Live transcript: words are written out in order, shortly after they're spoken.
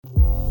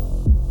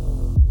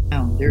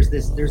around. There's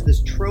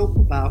this trope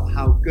about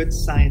how good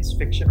science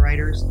fiction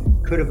writers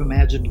could have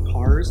imagined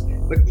cars,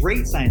 but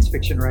great science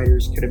fiction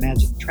writers could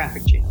imagine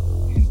traffic jam.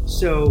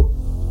 So,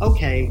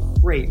 okay,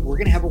 great. We're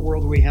going to have a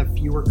world where we have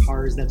fewer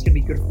cars. That's going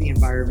to be good for the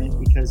environment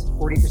because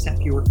 40%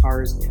 fewer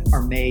cars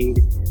are made,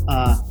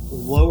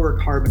 lower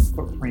carbon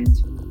footprint.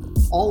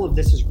 All of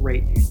this is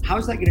great. How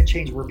is that going to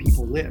change where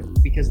people live?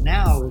 Because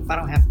now, if I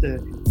don't have to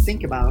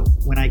think about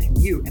when I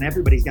commute and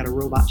everybody's got a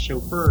robot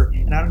chauffeur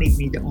and I don't even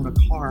need to own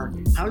a car,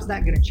 how is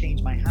that going to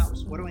change my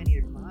house? What do I need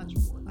a garage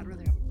for? I'd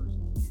rather have a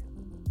person.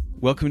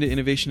 Welcome to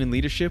Innovation and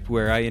Leadership,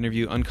 where I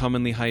interview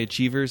uncommonly high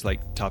achievers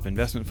like top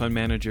investment fund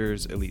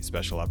managers, elite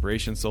special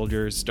operations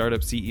soldiers,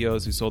 startup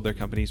CEOs who sold their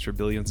companies for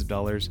billions of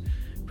dollars,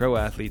 pro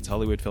athletes,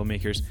 Hollywood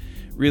filmmakers,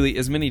 really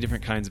as many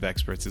different kinds of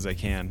experts as I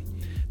can.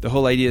 The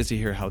whole idea is to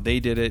hear how they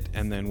did it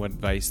and then what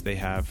advice they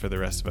have for the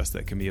rest of us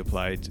that can be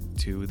applied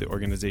to the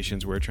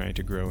organizations we're trying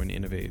to grow and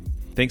innovate.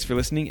 Thanks for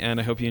listening, and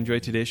I hope you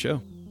enjoyed today's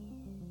show.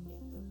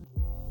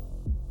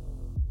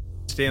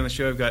 Today on the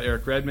show, I've got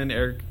Eric Redmond.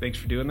 Eric, thanks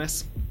for doing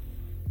this.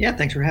 Yeah,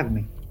 thanks for having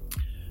me.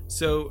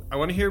 So I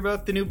want to hear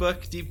about the new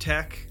book, Deep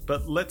Tech,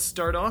 but let's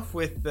start off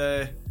with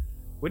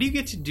what do you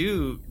get to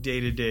do day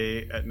to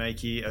day at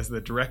Nike as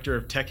the Director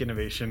of Tech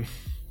Innovation?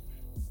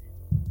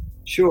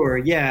 Sure.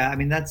 Yeah. I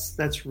mean,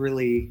 that's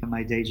really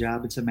my day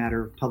job. It's a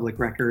matter of public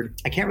record.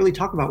 I can't really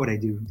talk about what I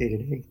do day to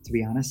day, to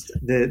be honest.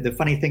 The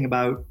funny thing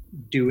about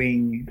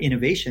doing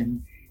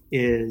innovation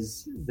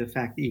is the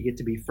fact that you get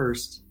to be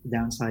first. The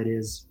downside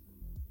is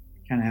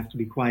you kind of have to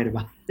be quiet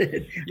about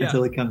it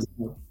until it comes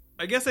out.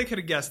 I guess I could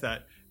have guessed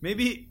that.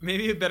 Maybe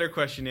a better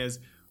question is,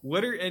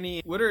 what are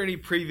any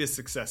previous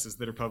successes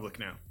that are public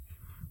now?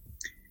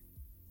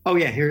 Oh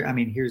yeah,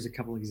 here's a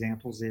couple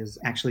examples. Is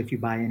actually, if you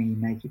buy any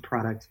Nike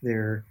product,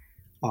 there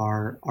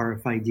are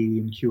RFID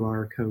and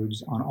QR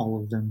codes on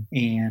all of them,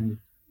 and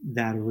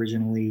that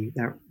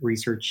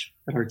research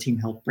that our team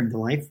helped bring to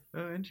life.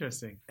 Oh,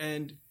 interesting.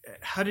 And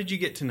how did you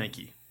get to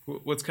Nike?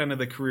 What's kind of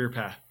the career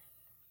path?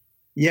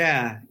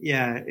 Yeah.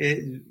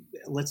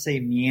 Let's say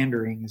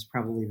meandering is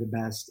probably the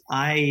best.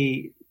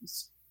 I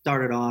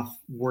started off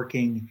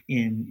working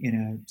in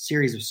a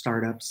series of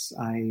startups.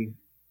 I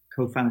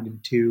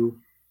co-founded two,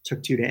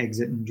 took two to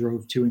exit, and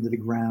drove two into the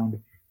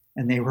ground.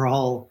 And they were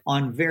all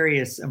on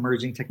various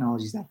emerging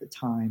technologies at the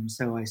time.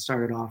 So I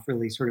started off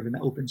really sort of in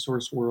the open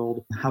source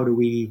world. How do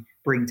we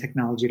bring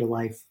technology to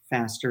life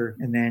faster?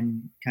 And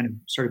then kind of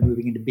started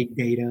moving into big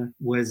data,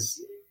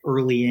 was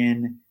early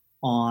in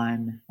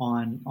on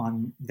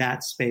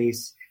that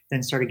space,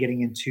 then started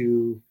getting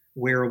into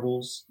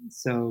wearables.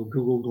 So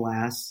Google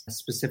Glass,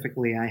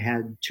 specifically, I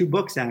had two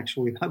books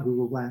actually about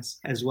Google Glass,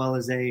 as well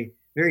as a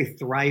very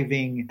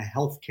thriving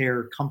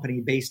healthcare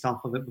company based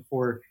off of it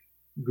before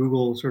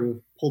Google sort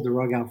of pulled the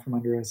rug out from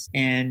under us.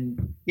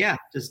 And yeah,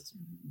 just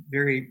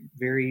very,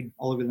 very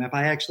all over the map.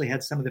 I actually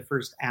had some of the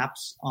first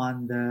apps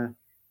on the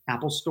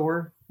Apple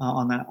Store,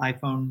 on the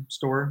iPhone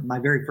store. My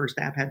very first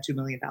app had 2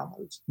 million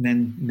downloads, and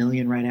then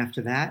million right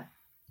after that.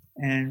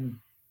 And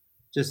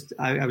just,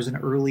 I was an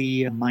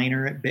early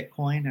miner at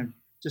Bitcoin. I've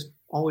just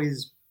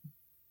always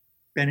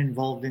been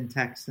involved in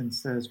tech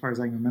since as far as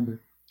I can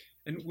remember.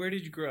 And where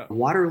did you grow up?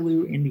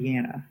 Waterloo,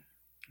 Indiana.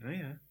 Oh,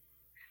 yeah.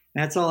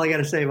 That's all I got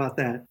to say about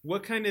that.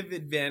 What kind of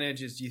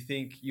advantages do you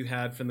think you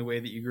had from the way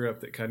that you grew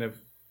up that kind of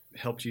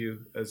helped you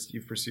as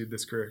you've pursued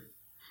this career?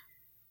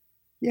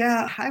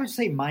 Yeah, I would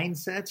say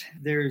mindset.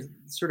 There's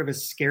sort of a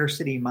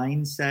scarcity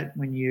mindset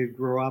when you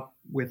grow up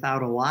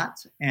without a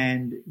lot.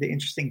 And the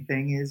interesting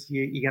thing is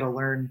you got to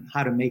learn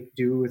how to make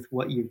do with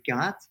what you've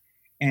got.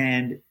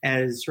 And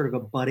as sort of a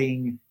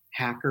budding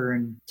hacker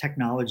and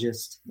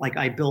technologist, like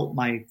I built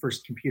my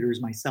first computers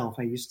myself.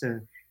 I used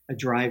to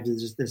drive to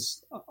just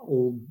this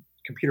old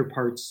computer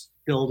parts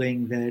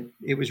building that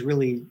it was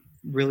really,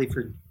 really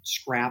for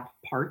scrap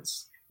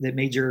parts that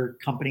major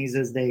companies,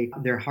 as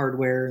their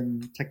hardware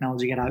and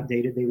technology got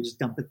outdated, they would just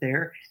dump it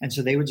there. And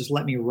so they would just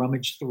let me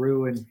rummage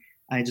through, and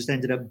I just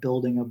ended up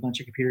building a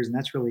bunch of computers. And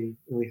that's really,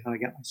 really how I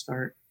got my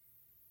start.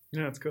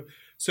 Yeah, that's cool.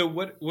 So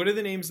what are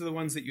the names of the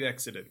ones that you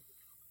exited?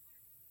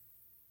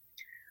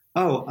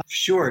 Oh,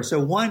 sure.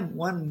 So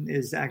one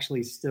is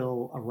actually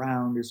still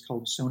around. It's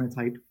called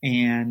Sonatype,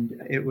 and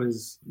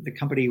the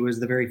company was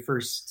the very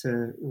first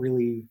to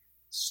really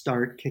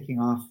start kicking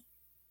off,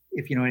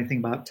 if you know anything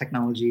about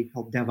technology,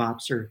 called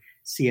DevOps or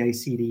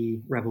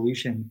CI/CD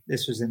revolution.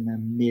 This was in the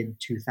mid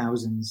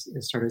 2000s.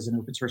 It started as an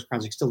open source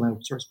project, still an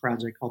open source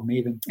project called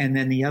Maven. And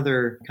then the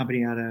other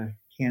company out of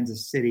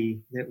Kansas City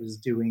that was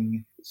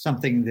doing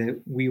something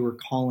that we were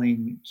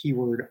calling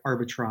keyword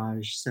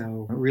arbitrage.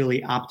 So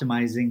really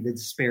optimizing the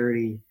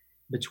disparity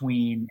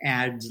between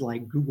ads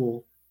like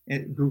Google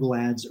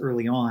ads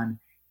early on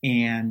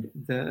and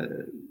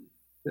the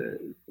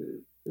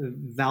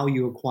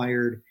value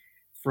acquired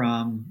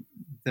from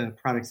the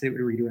products that it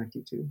would redirect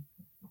you to.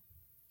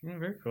 Oh,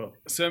 very cool.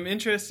 So I'm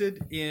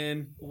interested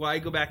in why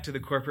go back to the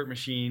corporate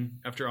machine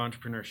after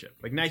entrepreneurship.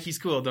 Like Nike's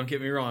cool, don't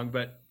get me wrong,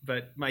 but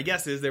my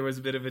guess is there was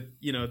a bit of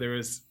there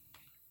was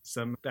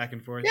some back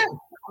and forth. Yeah,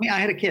 mean, I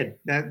had a kid.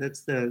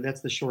 That's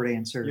the short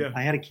answer. Yeah.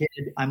 I had a kid.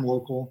 I'm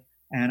local,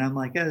 and I'm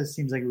like, this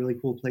seems like a really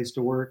cool place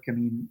to work. I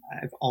mean,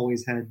 I've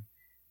always had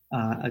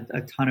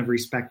a ton of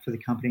respect for the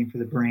company and for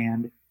the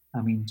brand.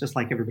 I mean, just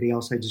like everybody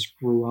else, I just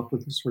grew up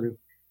with this sort of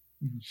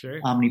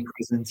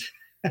omnipresent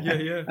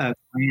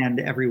brand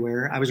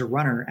everywhere. I was a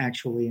runner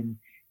actually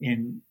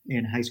in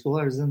high school.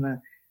 I was in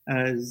the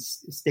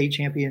state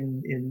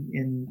champion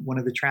in one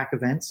of the track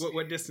events.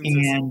 What distance?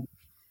 And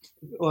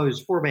it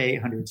was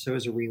 4x800, so it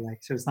was a relay.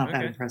 So it's not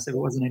that impressive. It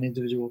wasn't an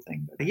individual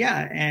thing. But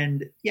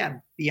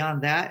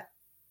beyond that,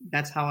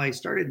 that's how I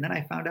started. And then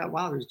I found out,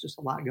 wow, there's just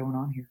a lot going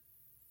on here.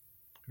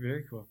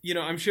 Very cool.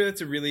 I'm sure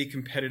that's a really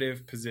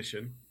competitive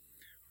position.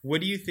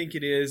 What do you think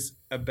it is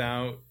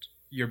about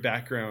your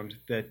background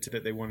that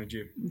they wanted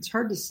you? It's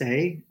hard to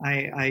say.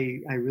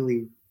 I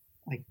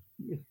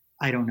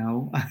don't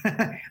know.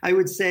 I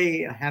would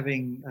say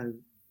having a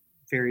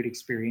varied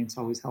experience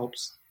always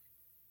helps.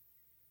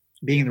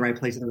 Being in the right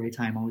place at the right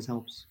time always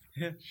helps.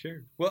 Yeah,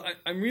 sure. Well,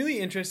 I'm really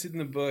interested in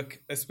the book,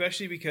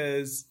 especially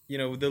because, the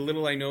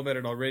little I know about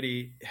it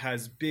already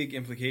has big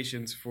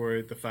implications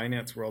for the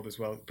finance world as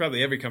well.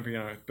 Probably every company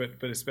on it,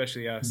 but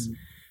especially us,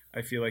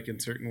 I feel like in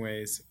certain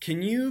ways.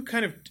 Can you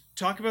kind of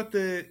talk about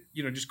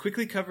just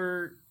quickly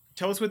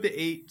tell us what the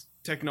 8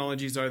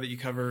 technologies are that you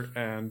cover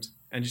and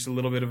just a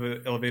little bit of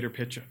an elevator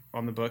pitch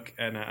on the book.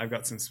 And I've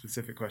got some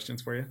specific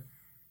questions for you.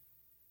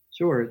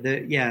 Sure.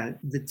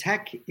 The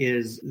tech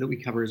that we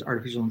cover is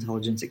artificial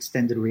intelligence,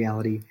 extended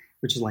reality,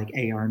 which is like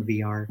AR and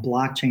VR,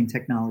 blockchain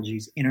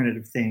technologies, Internet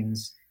of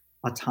Things,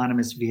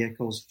 autonomous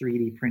vehicles,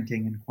 3D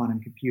printing, and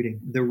quantum computing.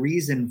 The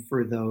reason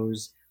for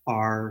those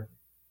are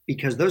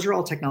because those are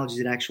all technologies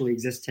that actually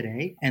exist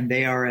today, and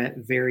they are at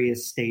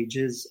various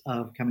stages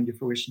of coming to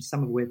fruition,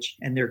 some of which,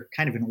 and they're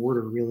kind of in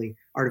order really,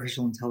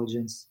 artificial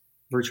intelligence,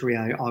 virtual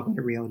reality,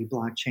 augmented reality,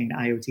 blockchain,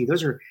 IoT.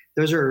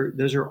 Those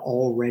are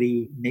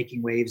already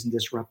making waves and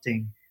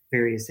disrupting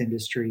various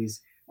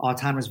industries.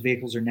 Autonomous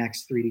vehicles are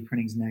next, 3D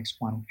printing's next,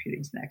 quantum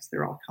computing's next.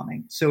 They're all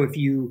coming. So if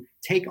you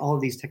take all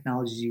of these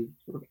technologies, you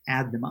sort of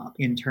add them up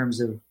in terms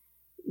of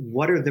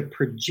what are the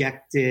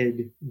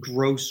projected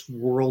gross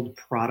world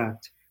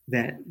product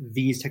that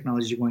these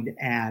technologies are going to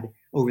add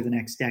over the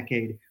next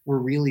decade, we're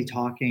really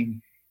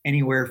talking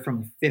anywhere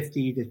from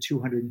 $50 to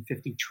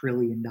 $250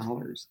 trillion.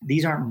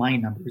 These aren't my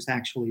numbers,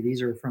 actually.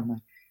 These are from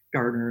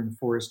Gartner and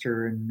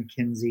Forrester and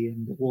McKinsey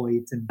and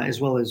Deloitte, and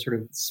as well as sort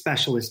of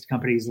specialist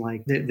companies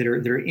like that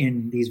are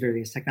in these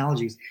various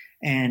technologies.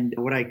 And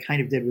what I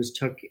kind of did was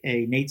took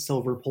a Nate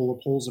Silver poll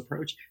of polls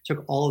approach,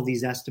 took all of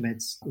these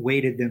estimates,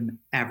 weighted them,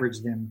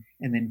 averaged them,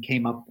 and then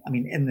came up,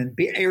 and then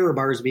error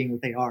bars being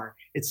what they are,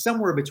 it's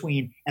somewhere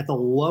between, at the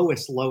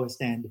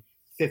lowest end,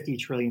 50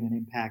 trillion in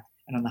impact,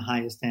 and on the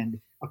highest end,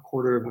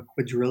 $250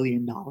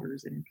 billion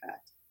in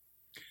impact.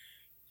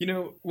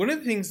 One of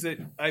the things that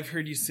I've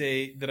heard you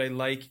say that I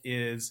like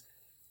is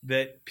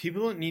that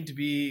people don't need to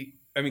be,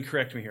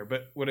 correct me here,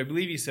 but what I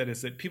believe you said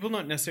is that people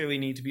don't necessarily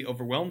need to be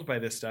overwhelmed by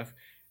this stuff,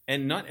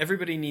 and not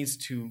everybody needs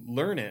to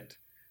learn it,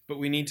 but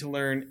we need to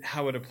learn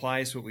how it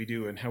applies to what we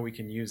do and how we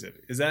can use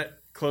it. Is that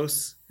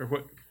close, or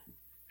what?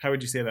 How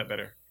would you say that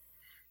better?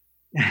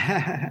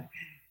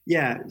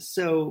 Yeah.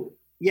 So,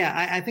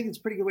 I think it's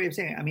a pretty good way of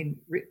saying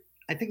it.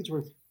 I think it's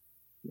worth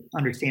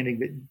understanding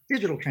that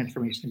digital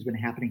transformation has been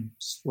happening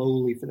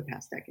slowly for the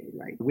past decade,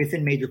 right?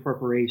 Within major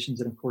corporations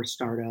and of course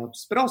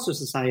startups, but also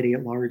society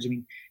at large.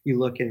 You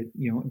look at,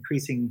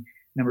 increasing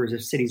numbers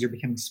of cities are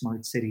becoming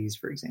smart cities,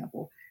 for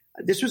example.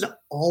 This was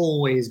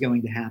always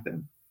going to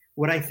happen.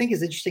 What I think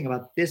is interesting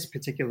about this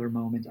particular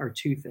moment are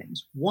two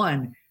things.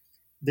 One,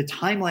 the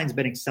timeline's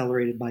been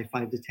accelerated by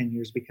 5 to 10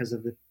 years because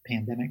of the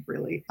pandemic,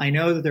 really. I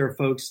know that there are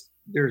folks,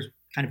 there's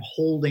kind of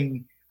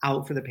holding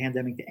out for the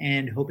pandemic to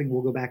end, hoping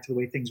we'll go back to the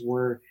way things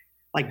were,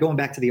 like going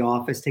back to the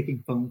office,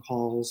 taking phone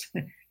calls,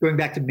 going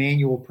back to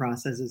manual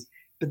processes.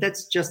 But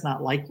that's just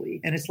not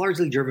likely. And it's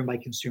largely driven by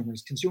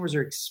consumers. Consumers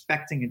are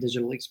expecting a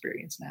digital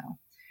experience now.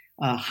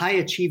 High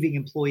achieving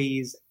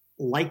employees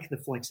like the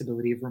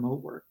flexibility of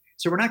remote work.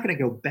 So we're not going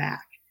to go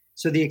back.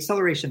 So the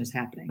acceleration is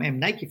happening.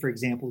 Nike, for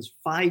example, is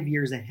 5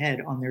 years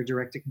ahead on their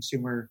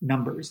direct-to-consumer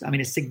numbers.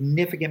 A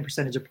significant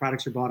percentage of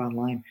products are bought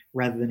online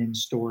rather than in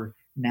store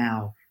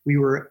now. We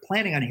were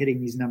planning on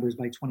hitting these numbers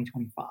by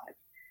 2025.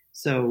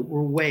 So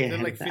we're way ahead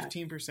of that. Like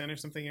 15% or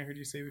something I heard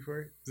you say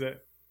before? Is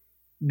that?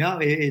 No,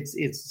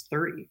 it's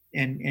 30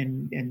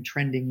 and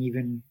trending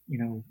even,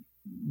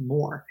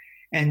 more.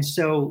 And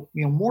so,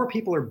 more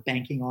people are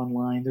banking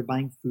online. They're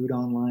buying food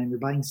online. They're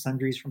buying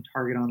sundries from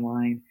Target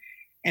online.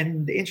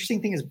 And the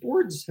interesting thing is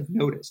boards have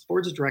noticed,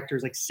 boards of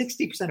directors, like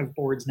 60% of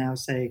boards now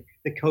say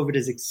that COVID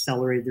has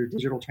accelerated their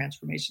digital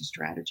transformation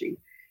strategy.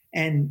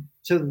 And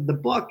so the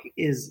book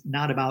is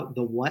not about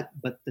the what,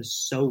 but the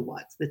so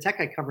what. The tech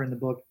I cover in the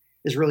book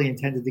is really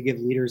intended to give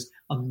leaders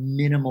a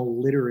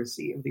minimal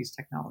literacy of these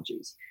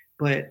technologies.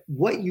 But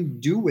what you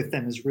do with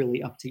them is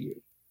really up to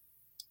you.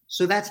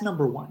 So that's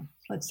number one.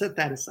 Let's set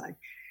that aside.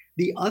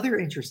 The other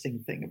interesting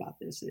thing about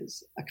this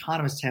is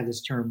economists have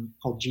this term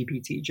called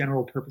GPT,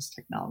 general purpose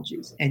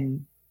technologies.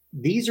 And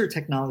These are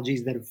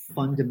technologies that have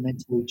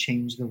fundamentally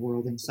changed the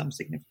world in some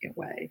significant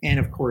way, and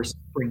of course,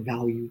 bring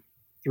value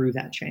through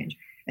that change.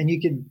 And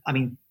you can, I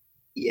mean,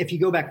 if you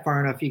go back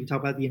far enough, you can talk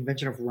about the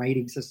invention of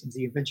writing systems,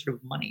 the invention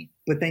of money.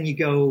 But then you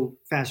go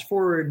fast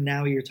forward,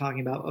 now you're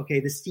talking about, okay,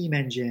 the steam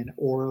engine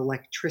or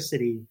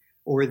electricity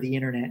or the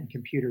internet and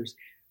computers.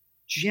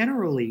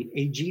 Generally,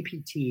 a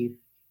GPT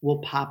will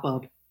pop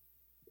up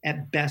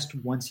at best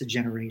once a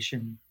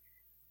generation.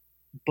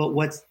 But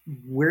what's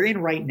we're in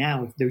right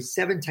now, those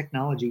 7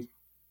 technologies,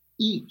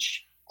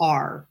 each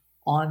are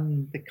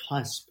on the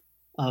cusp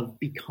of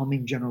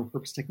becoming general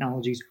purpose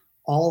technologies,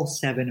 all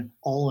 7,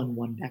 all in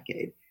 1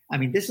 decade. I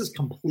mean, this is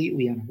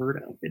completely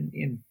unheard of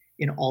in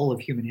all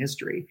of human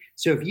history.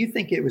 So if you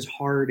think it was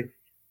hard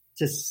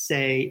to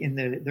say in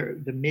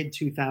the mid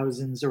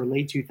 2000s or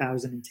late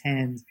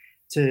 2010s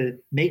to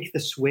make the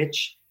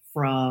switch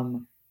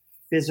from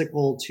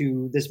physical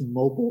to this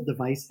mobile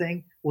device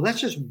thing, well, that's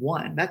just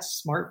one.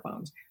 That's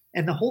smartphones.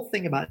 And the whole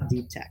thing about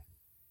deep tech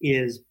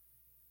is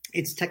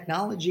it's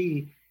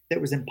technology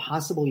that was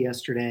impossible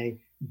yesterday,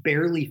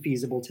 barely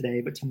feasible today,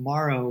 but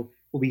tomorrow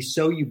will be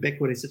so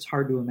ubiquitous it's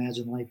hard to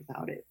imagine life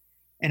without it.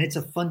 And it's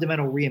a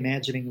fundamental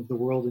reimagining of the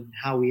world and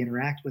how we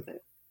interact with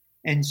it.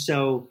 And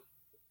so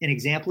an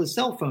example is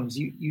cell phones.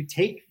 You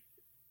take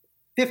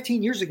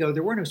 15 years ago,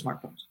 there were no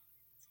smartphones.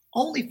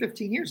 Only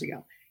 15 years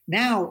ago.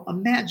 Now,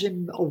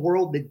 imagine a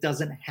world that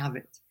doesn't have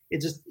it.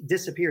 It just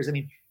disappears. I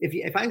mean,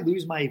 if I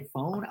lose my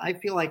phone, I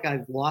feel like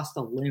I've lost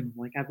a limb,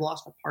 like I've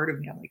lost a part of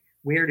me. I'm like,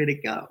 where did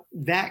it go?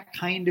 That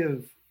kind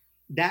of,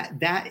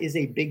 that is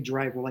a big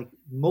driver. Like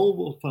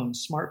mobile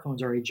phones,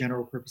 smartphones are a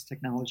general purpose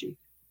technology.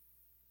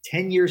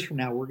 10 years from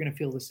now, we're going to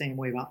feel the same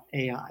way about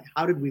AI.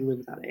 How did we live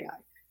without AI?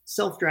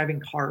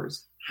 Self-driving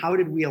cars. How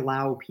did we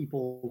allow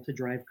people to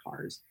drive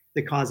cars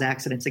that cause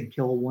accidents and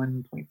kill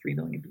 1.3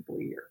 million people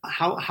a year?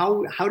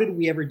 How did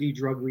we ever do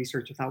drug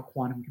research without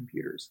quantum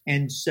computers?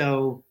 And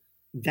so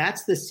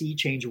that's the sea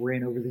change we're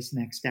in over this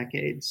next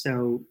decade.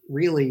 So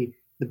really,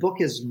 the book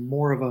is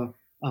more of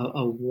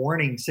a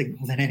warning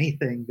signal than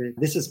anything that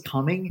this is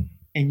coming,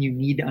 and you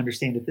need to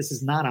understand that this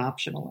is not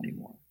optional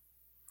anymore.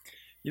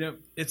 You know,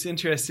 it's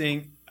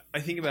interesting. I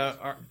think about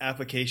our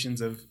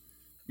applications of,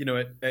 you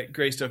know, at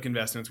Greystoke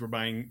Investments,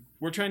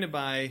 we're trying to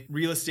buy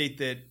real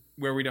estate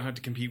where we don't have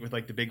to compete with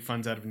like the big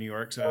funds out of New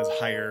York. So it has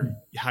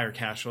higher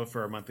cash flow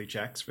for our monthly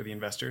checks for the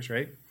investors,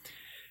 right?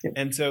 Yep.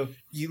 And so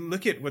you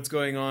look at what's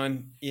going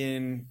on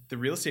in the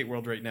real estate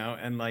world right now,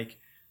 and like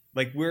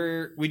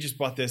we just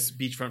bought this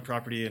beachfront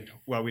property, and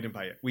well, we didn't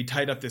buy it. We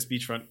tied up this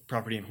beachfront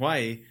property in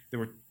Hawaii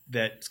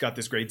that's got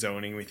this great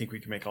zoning. We think we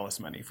can make all this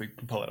money if we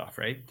can pull it off,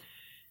 right?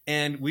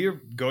 And we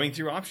were going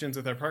through options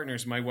with our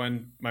partners. My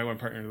one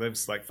partner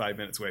lives like 5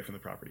 minutes away from the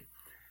property,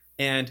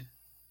 and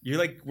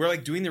we're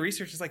like doing the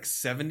research. It's like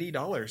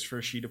 $70 for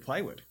a sheet of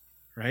plywood,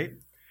 right?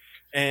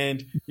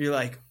 And you're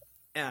like,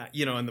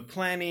 you know, and the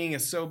planning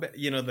is so bad.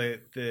 You know,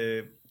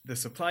 the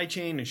supply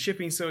chain and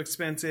shipping so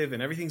expensive,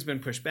 and everything's been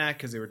pushed back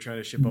because they were trying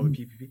to ship all the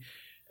PPP.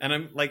 And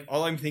I'm like,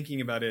 all I'm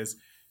thinking about is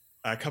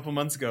a couple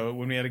months ago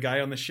when we had a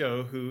guy on the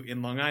show who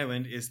in Long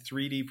Island is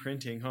 3D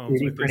printing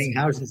homes. 3D printing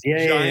houses.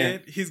 Yeah.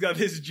 He's got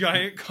his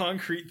giant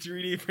concrete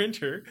 3D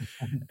printer.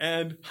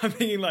 And I'm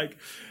thinking like,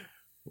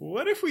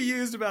 what if we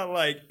used about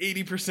like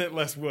 80%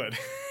 less wood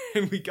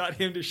and we got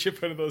him to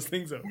ship one of those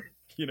things over,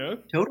 you know?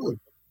 Totally.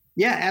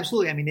 Yeah,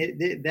 absolutely. I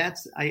mean,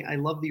 I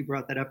love that you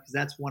brought that up, because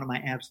that's one of my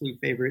absolute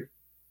favorite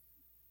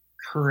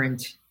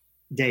current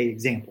day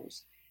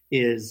examples.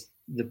 Is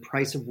the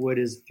price of wood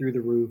is through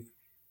the roof.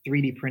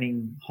 3D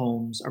printing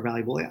homes are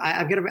valuable.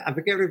 I've got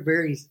a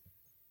very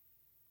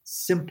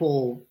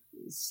simple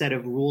set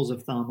of rules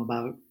of thumb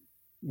about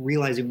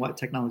realizing what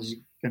technology is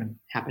going to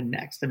happen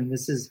next. I mean,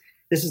 this is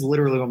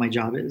literally what my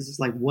job is. It's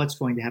like, what's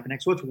going to happen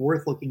next? What's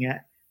worth looking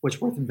at?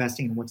 What's worth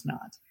investing in? What's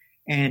not?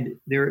 And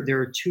there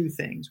are 2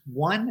 things.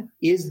 One,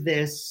 is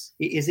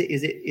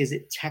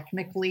it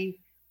technically,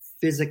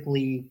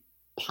 physically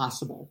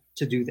possible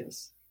to do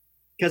this?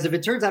 Because if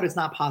it turns out it's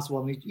not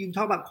possible, I mean, you can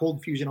talk about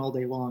cold fusion all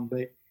day long,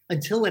 but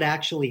until it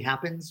actually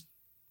happens,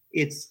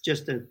 it's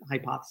just a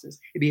hypothesis.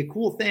 It'd be a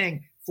cool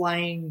thing,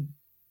 flying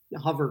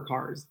hover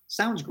cars.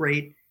 Sounds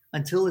great.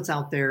 Until it's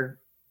out there,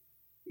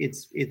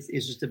 it's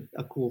just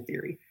a cool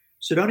theory.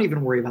 So don't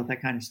even worry about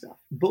that kind of stuff.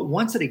 But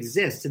once it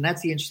exists, and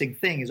that's the interesting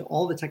thing, is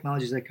all the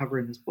technologies I cover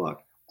in this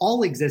book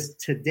all exist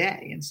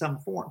today in some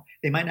form.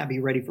 They might not be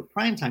ready for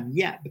prime time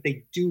yet, but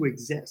they do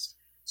exist.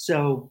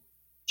 So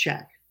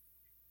check.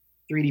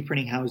 3D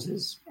printing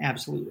houses,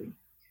 absolutely.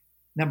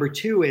 Number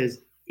 2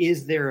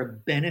 is there a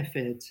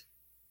benefit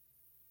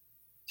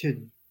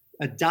to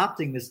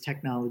adopting this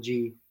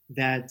technology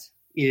that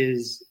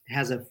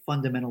has a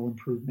fundamental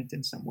improvement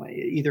in some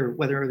way, either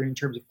whether in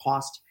terms of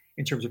cost,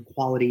 in terms of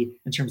quality,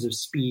 in terms of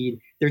speed?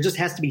 There just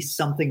has to be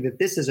something that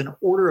this is an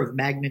order of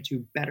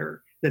magnitude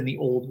better than the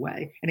old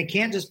way. And it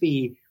can't just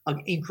be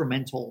an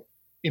incremental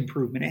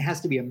improvement. It has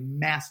to be a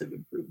massive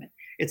improvement.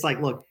 It's like,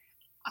 look,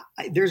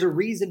 there's a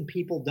reason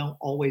people don't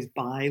always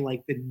buy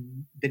like the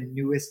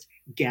newest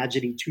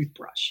gadgety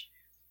toothbrush.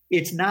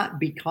 It's not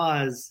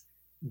because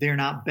they're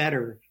not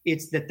better.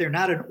 It's that they're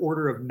not an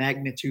order of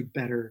magnitude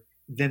better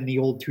than the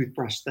old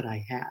toothbrush that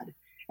I had.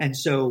 And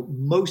so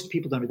most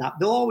people don't adopt.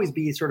 There'll always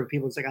be sort of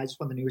people that's like, I just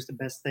want the newest and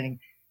best thing.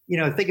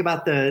 Think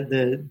about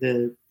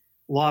the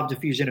law of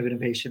diffusion of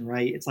innovation,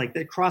 right? It's like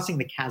crossing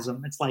the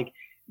chasm. It's like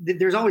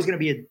there's always going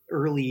to be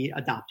early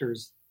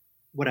adopters,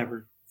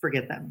 whatever,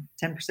 forget them.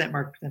 10%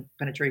 market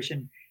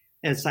penetration,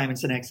 as Simon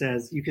Sinek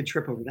says, you could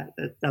trip over that.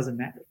 That doesn't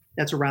matter.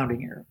 That's a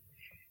rounding error.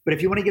 But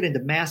if you want to get into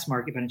mass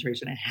market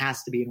penetration, it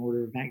has to be an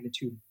order of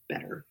magnitude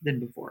better than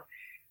before.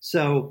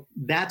 So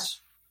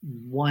that's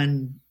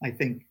one, I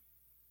think,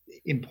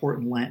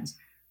 important lens.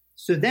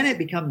 So then it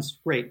becomes,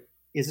 great,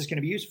 is this going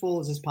to be useful?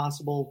 Is this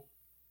possible?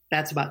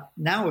 That's about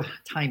now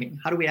timing.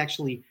 How do we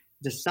actually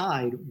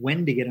decide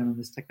when to get in on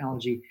this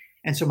technology?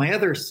 And so my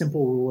other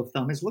simple rule of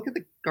thumb is look at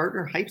the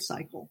Gartner hype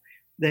cycle.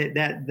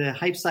 The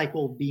hype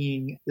cycle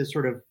being the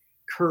sort of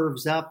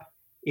curves up,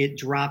 it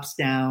drops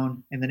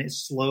down, and then it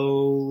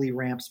slowly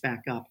ramps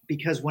back up.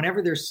 Because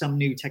whenever there's some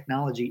new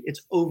technology,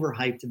 it's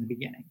overhyped in the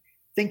beginning.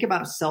 Think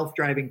about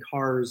self-driving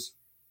cars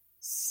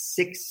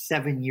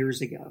 6-7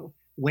 years ago.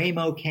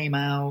 Waymo came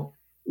out,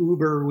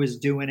 Uber was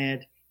doing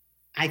it.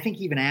 I think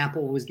even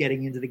Apple was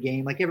getting into the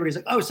game. Like everybody's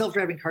like, oh,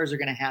 self-driving cars are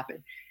going to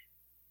happen.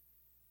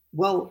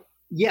 Well,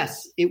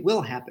 yes, it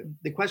will happen.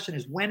 The question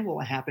is, when will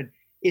it happen?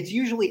 It's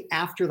usually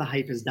after the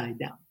hype has died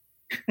down.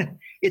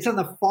 It's on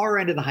the far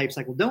end of the hype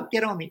cycle. Don't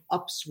get on the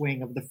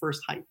upswing of the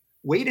first hype.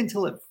 Wait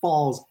until it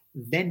falls,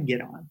 then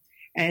get on.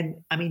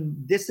 And I mean,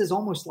 this is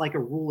almost like a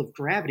rule of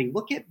gravity.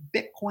 Look at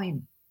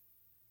Bitcoin.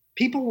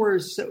 People were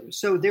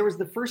so there was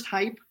the first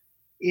hype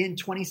in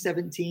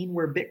 2017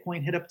 where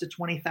Bitcoin hit up to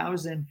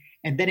 20,000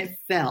 and then it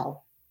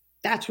fell.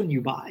 That's when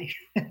you buy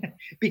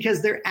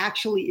because there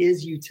actually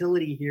is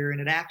utility here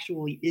and it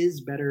actually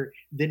is better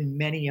than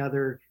many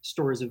other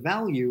stores of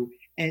value.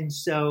 And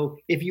so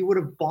if you would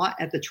have bought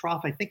at the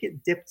trough, I think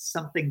it dipped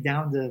something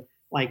down to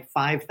like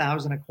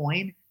 5,000 a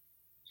coin.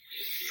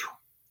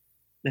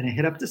 Then it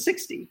hit up to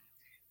 60.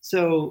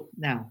 So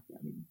now,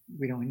 I mean,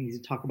 we don't need to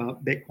talk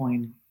about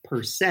Bitcoin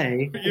per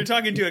se. You're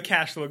talking to a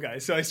cash flow guy,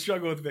 so I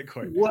struggle with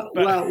Bitcoin. Well,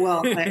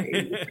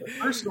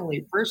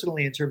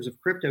 personally, in terms of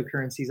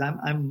cryptocurrencies,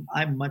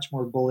 I'm much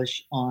more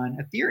bullish on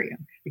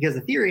Ethereum because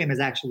Ethereum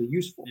is actually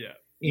useful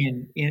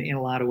in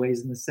a lot of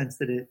ways in the sense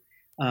that it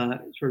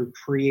sort of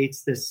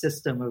creates this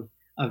system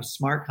of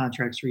smart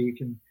contracts where you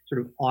can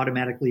sort of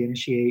automatically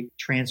initiate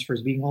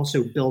transfers. We can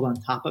also build on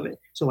top of it.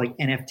 So like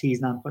NFTs,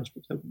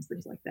 non-fungible tokens,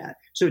 things like that.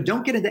 So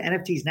don't get into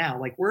NFTs now.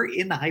 Like we're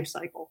in the hype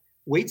cycle.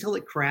 Wait till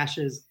it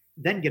crashes,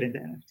 then get into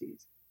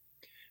NFTs.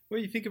 Well,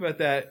 you think about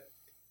that,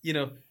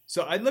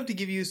 so I'd love to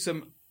give you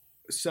some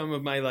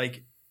of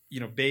my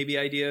baby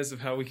ideas of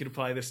how we could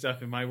apply this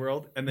stuff in my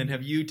world and then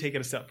have you take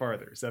it a step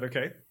farther. Is that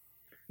okay?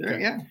 Sure,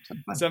 okay. Yeah.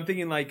 So I'm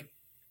thinking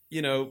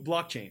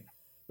blockchain,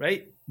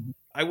 right? Mm-hmm.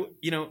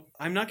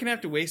 I'm not going to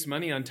have to waste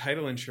money on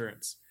title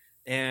insurance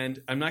and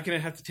I'm not going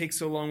to have to take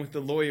so long with the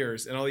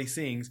lawyers and all these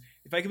things.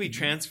 If I could be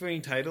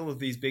transferring title of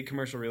these big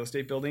commercial real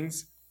estate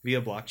buildings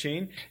via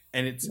blockchain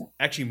and it's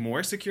actually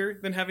more secure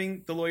than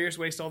having the lawyers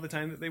waste all the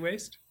time that they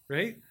waste,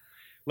 right?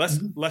 Less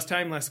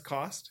time, less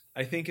cost.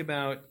 I think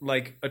about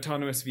like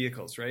autonomous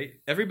vehicles, right?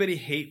 Everybody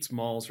hates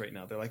malls right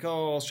now. They're like, oh,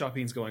 all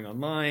shopping's going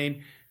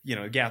online,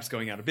 Gap's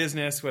going out of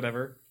business,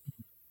 whatever.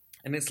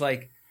 And it's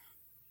like,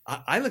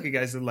 I look at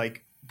guys that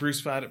like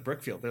Bruce Flatt at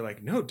Brookfield. They're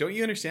like, no, don't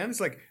you understand?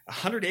 It's like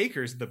 100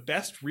 acres, the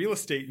best real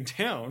estate in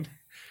town.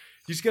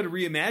 You just got to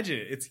reimagine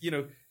it. It's,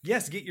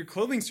 yes, get your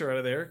clothing store out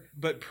of there,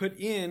 but put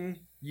in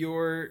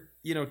your,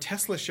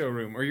 Tesla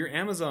showroom or your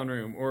Amazon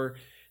room or,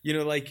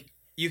 like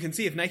you can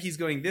see if Nike's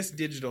going this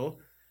digital,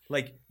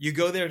 like you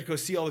go there to go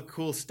see all the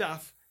cool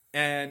stuff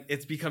and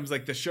it becomes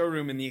like the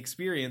showroom and the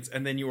experience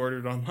and then you order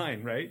it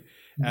online, right?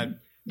 Mm-hmm.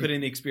 Put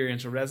in the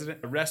experiential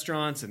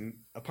restaurants and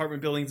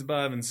apartment buildings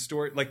above and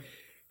store like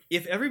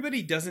if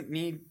everybody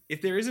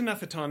if there is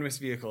enough autonomous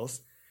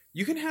vehicles,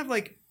 you can have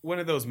like one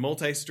of those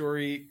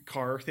multi-story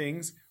car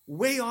things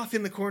way off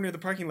in the corner of the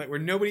parking lot where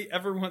nobody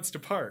ever wants to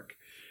park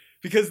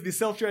because the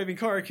self-driving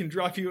car can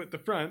drop you at the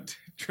front,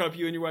 drop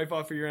you and your wife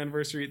off for your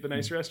anniversary at the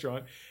nice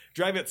restaurant,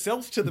 drive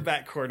itself to the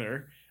back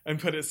corner and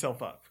put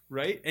itself up,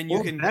 right? And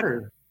you can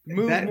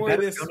move more of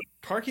this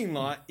parking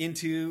lot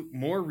into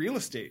more real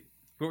estate.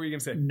 What were you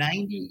going to say?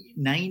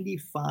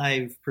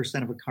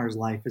 95% of a car's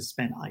life is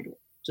spent idle,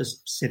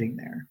 just sitting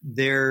there.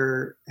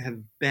 There have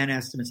been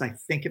estimates, I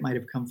think it might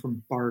have come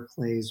from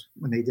Barclays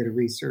when they did a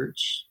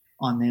research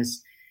on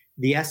this.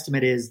 The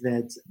estimate is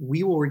that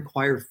we will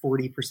require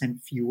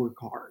 40% fewer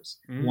cars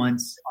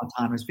once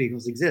autonomous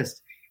vehicles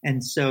exist. And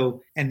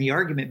the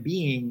argument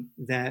being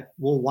that,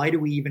 well, why do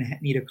we even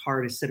need a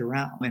car to sit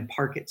around and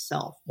park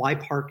itself? Why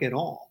park at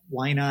all?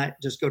 Why not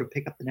just go to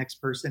pick up the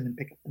next person and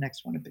pick up the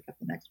next one and pick up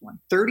the next one?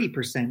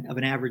 30% of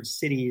an average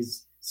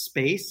city's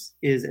space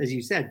is, as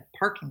you said,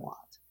 parking lot.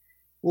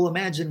 Well,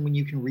 imagine when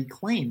you can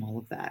reclaim all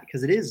of that,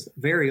 because it is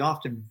very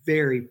often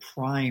very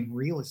prime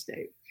real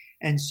estate.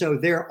 And so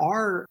there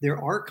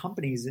are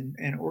companies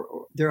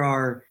or there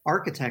are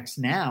architects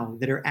now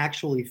that are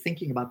actually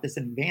thinking about this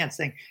in advance,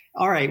 saying,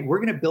 all right, we're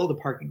going to build a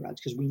parking garage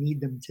because we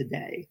need them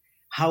today.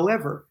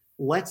 However,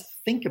 let's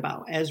think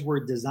about, as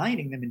we're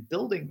designing them and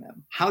building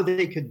them, how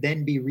they could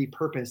then be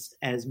repurposed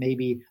as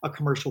maybe a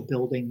commercial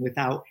building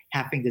without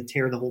having to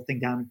tear the whole thing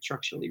down and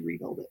structurally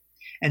rebuild it.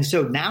 And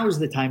so now is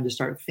the time to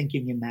start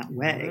thinking in that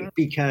way,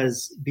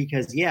 because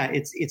yeah,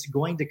 it's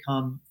going to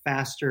come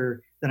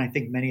faster than I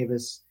think many of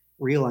us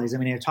realize. I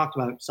mean, I talked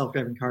about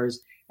self-driving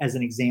cars as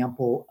an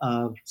example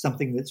of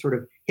something that sort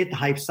of hit the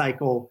hype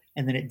cycle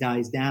and then it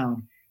dies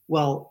down.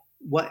 Well,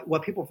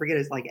 what people forget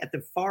is, like, at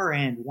the far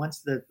end, once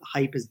the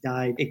hype has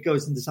died, it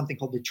goes into something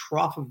called the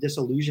trough of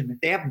disillusionment.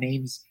 They have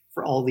names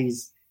for all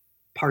these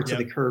parts of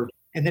the curve.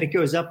 And then it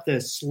goes up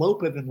the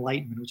slope of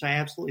enlightenment, which I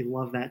absolutely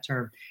love that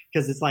term,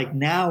 because it's like,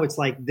 now it's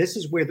like, this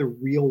is where the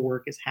real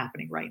work is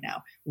happening right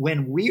now.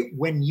 When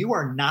you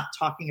are not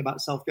talking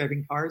about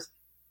self-driving cars,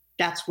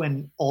 that's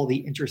when all the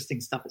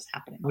interesting stuff is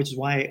happening, which is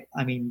why,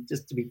 I mean,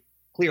 just to be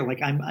clear,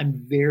 like, I'm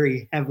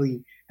very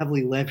heavily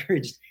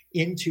leveraged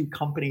into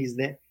companies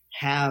that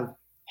have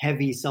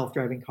heavy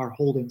self-driving car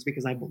holdings,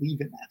 because I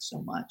believe in that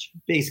so much.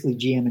 Basically,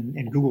 GM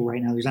and Google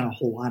right now, there's not a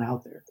whole lot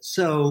out there.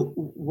 So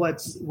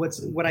what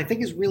I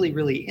think is really,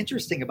 really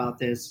interesting about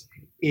this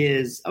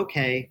is,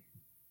 okay,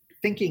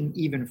 thinking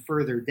even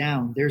further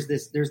down, there's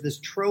this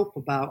trope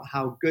about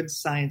how good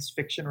science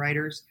fiction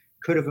writers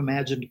could have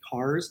imagined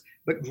cars,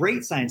 but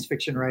great science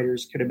fiction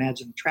writers could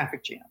imagine a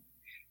traffic jam.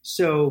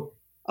 So,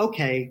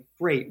 okay,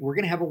 great. We're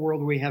going to have a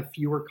world where we have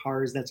fewer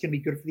cars. That's going to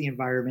be good for the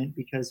environment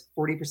because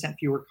 40%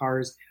 fewer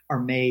cars are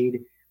made,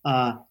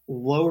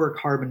 lower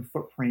carbon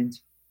footprint.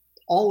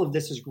 All of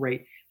this is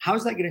great. How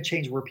is that going to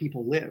change where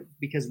people live?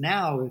 Because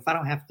now, if I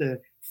don't have to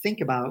think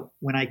about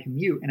when I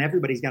commute and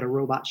everybody's got a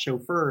robot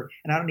chauffeur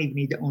and I don't even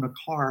need to own a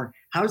car,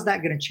 how is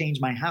that going to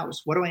change my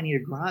house? What do I need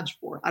a garage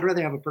for? I'd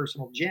rather have a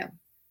personal gym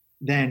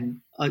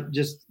than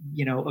just,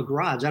 a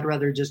garage. I'd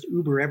rather just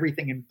Uber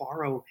everything and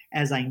borrow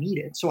as I need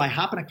it. So I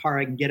hop in a car,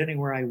 I can get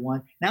anywhere I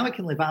want. Now I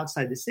can live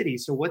outside the city.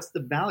 So what's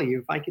the value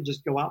if I could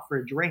just go out for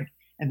a drink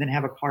and then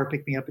have a car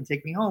pick me up and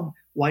take me home?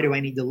 Why do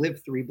I need to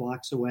live 3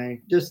 blocks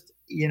away? Just,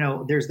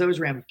 there's those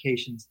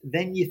ramifications.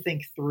 Then you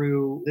think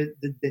through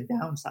the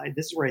downside.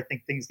 This is where I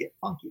think things get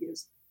funky,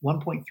 is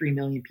 1.3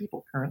 million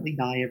people currently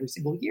die every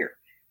single year.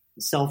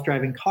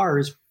 Self-driving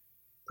cars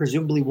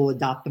presumably will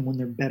adopt them when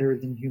they're better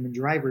than human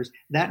drivers.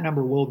 That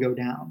number will go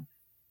down.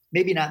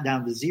 Maybe not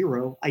down to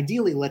 0.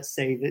 Ideally, let's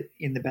say that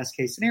in the best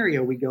case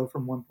scenario, we go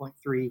from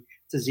 1.3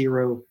 to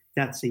 0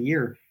 deaths a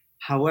year.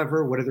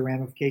 However, what are the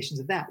ramifications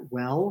of that?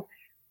 Well,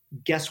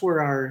 guess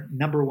where our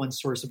number one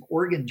source of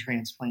organ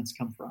transplants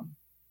come from?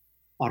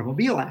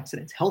 Automobile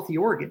accidents, healthy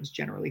organs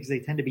generally, because they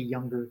tend to be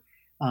younger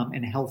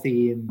and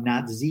healthy and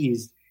not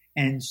diseased.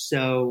 And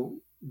so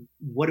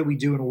what do we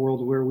do in a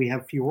world where we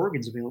have fewer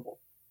organs available?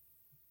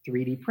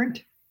 3D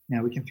print.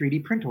 Now we can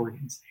 3D print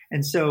organs.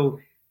 And so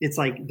it's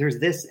like, there's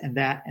this and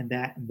that and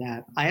that and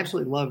that. I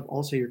absolutely love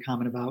also your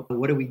comment about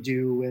what do we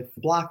do with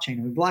blockchain.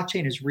 I mean,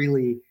 blockchain is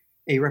really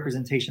a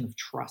representation of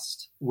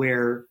trust,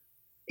 where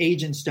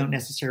agents don't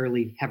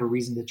necessarily have a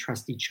reason to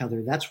trust each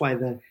other. That's why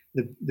the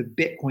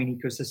Bitcoin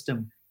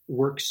ecosystem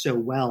works so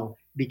well,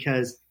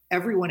 because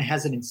everyone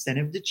has an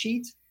incentive to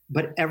cheat,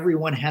 but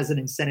everyone has an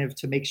incentive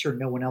to make sure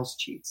no one else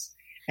cheats.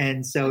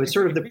 And so it's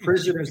sort of the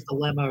prisoner's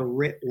dilemma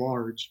writ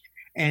large.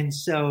 And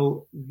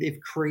so they've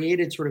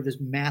created sort of this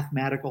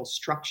mathematical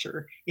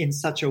structure in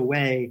such a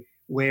way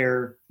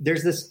where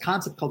there's this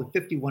concept called a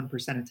 51%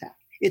 attack.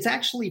 It's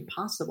actually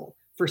possible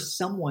for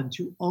someone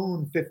to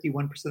own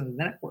 51% of the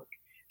network.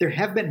 There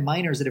have been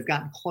miners that have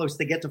gotten close.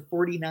 They get to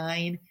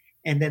 49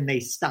 and then they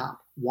stop.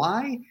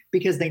 Why?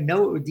 Because they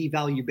know it would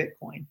devalue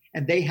Bitcoin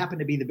and they happen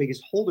to be the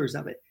biggest holders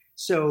of it.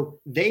 So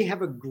they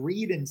have a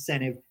greed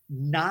incentive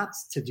not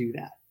to do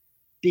that,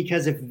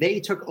 because if they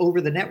took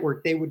over the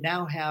network, they would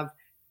now have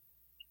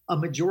a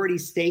majority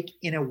stake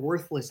in a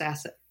worthless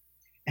asset.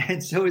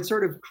 And so it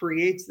sort of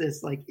creates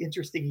this like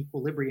interesting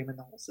equilibrium in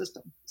the whole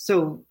system.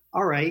 So,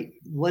 all right,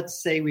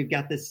 let's say we've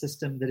got this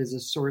system that is a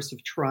source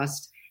of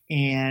trust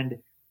and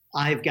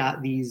I've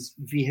got these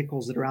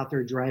vehicles that are out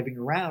there driving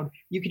around.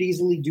 You could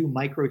easily do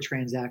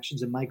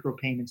microtransactions and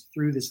micropayments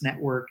through this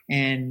network.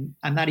 And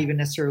I'm not even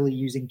necessarily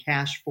using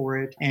cash for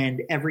it.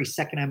 And every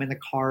second I'm in the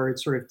car,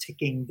 it's sort of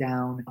ticking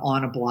down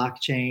on a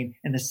blockchain.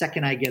 And the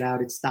second I get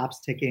out, it stops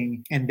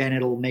ticking. And then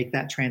it'll make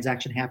that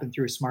transaction happen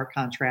through a smart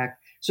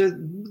contract. So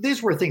this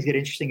is where things get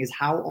interesting, is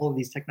how all of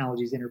these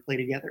technologies interplay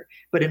together.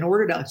 But in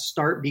order to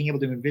start being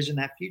able to envision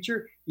that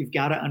future, you've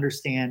got to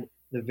understand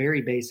the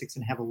very basics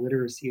and have a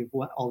literacy of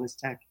what all this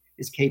tech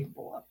is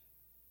capable of.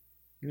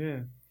 Yeah.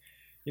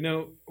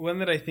 One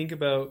that I think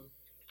about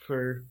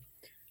for,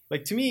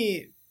 like, to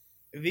me,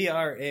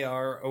 VR,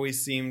 AR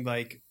always seemed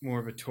like more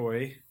of a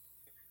toy.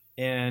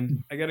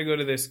 And I got to go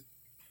to this.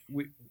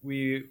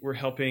 We were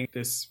helping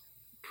this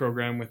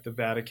program with the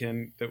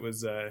Vatican that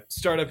was a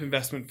startup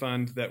investment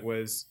fund that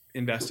was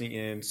investing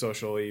in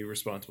socially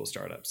responsible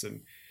startups.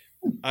 And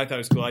I thought it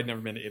was cool. I'd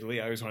never been to Italy.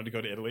 I always wanted to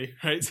go to Italy,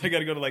 right? So I got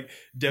to go to like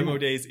demo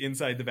days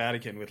inside the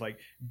Vatican with like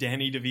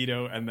Danny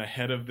DeVito and the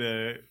head of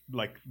the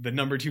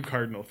number 2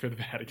 cardinal for the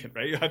Vatican,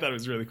 right? I thought it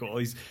was really cool. All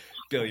these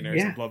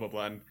billionaires and blah, blah,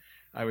 blah. And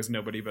I was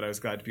nobody, but I was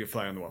glad to be a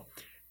fly on the wall.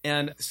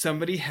 And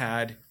somebody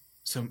had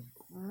some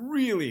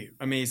really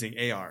amazing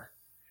AR.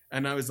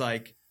 And I was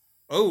like,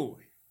 oh,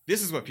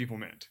 this is what people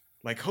meant.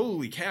 Like,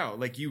 holy cow.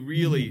 Like you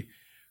really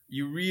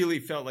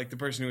felt like the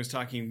person who was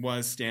talking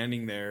was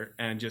standing there,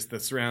 and just the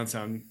surround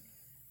sound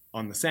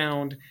on the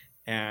sound,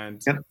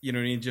 and you know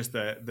what I mean, just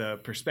the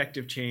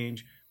perspective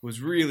change was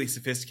really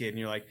sophisticated. And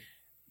you're like,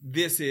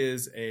 this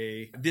is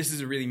a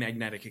really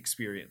magnetic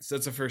experience.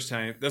 That's the first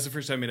time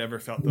it ever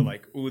felt that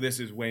like, oh, this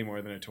is way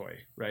more than a toy,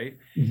 right?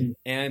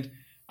 And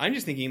I'm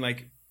just thinking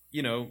like,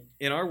 you know,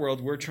 in our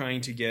world, we're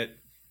trying to get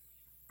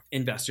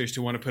investors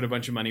to want to put a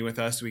bunch of money with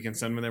us so we can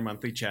send them their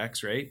monthly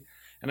checks, right?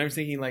 And I'm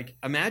thinking like,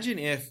 imagine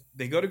if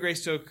they go to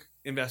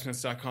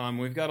GreystokeInvestments.com.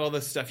 We've got all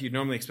the stuff you'd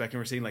normally expect, and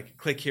we're saying like,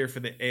 click here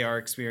for the AR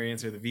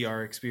experience or the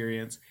VR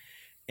experience.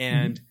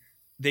 And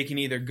they can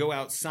either go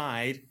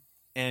outside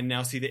and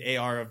now see the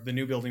AR of the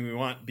new building we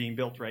want being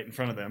built right in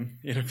front of them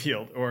in a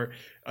field, or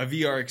a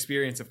VR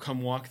experience of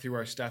come walk through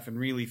our stuff and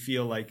really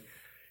feel like,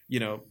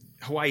 you know,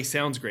 Hawaii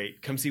sounds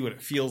great. Come see what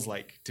it feels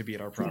like to be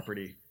at our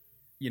property.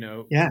 You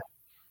know? Yeah.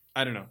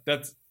 I don't know.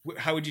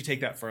 How would you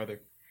take that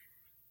further?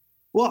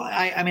 Well,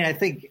 I mean, I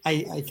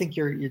think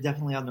you're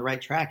definitely on the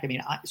right track. I mean,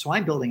 so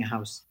I'm building a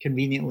house.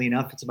 Conveniently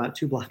enough, it's about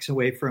 2 blocks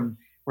away from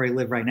where I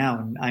live right now,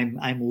 and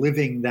I'm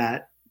living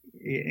that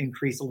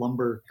increased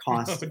lumber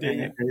cost as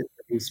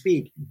we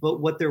speak.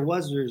 But what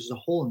there's a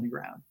hole in the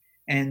ground,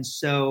 and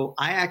so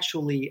I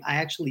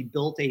actually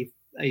built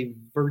a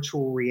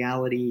virtual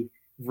reality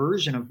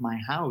version of my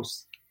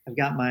house. I've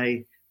got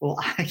my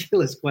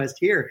Oculus Quest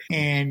here,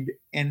 and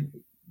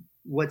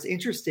what's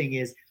interesting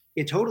is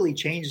it totally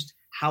changed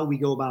how we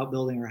go about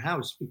building our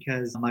house,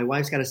 because my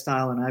wife's got a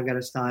style and I've got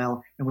a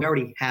style, and we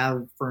already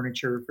have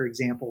furniture, for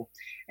example.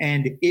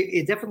 And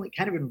it definitely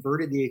kind of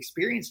inverted the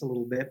experience a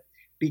little bit,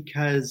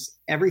 because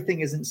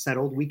everything isn't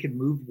settled. We could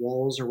move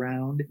walls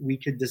around. We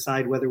could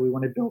decide whether we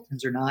wanted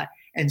built-ins or not.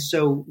 And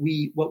so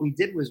what we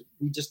did was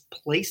we just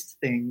placed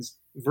things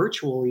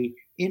virtually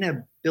in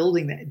a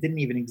building that didn't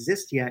even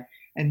exist yet.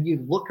 And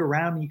you'd look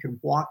around, you could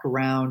walk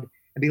around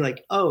and be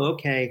like, oh,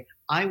 okay,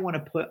 I want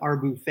to put our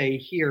buffet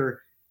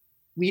here.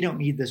 We don't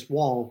need this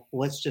wall.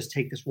 Let's just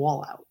take this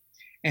wall out.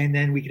 And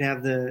then we could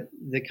have the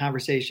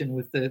conversation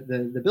with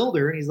the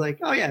builder, and he's like,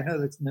 oh yeah, no,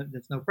 that's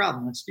no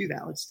problem. Let's do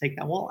that. Let's take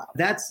that wall out.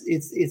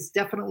 It's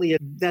definitely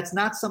that's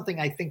not something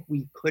I think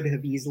we could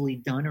have easily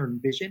done or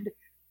envisioned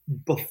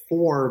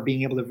before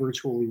being able to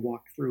virtually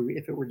walk through,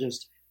 if it were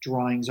just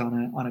drawings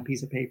on a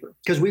piece of paper.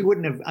 Because we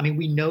wouldn't have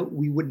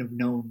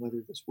known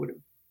whether this would have,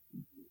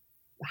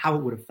 how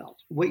it would have felt.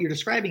 What you're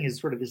describing is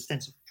sort of this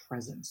sense of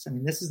presence. I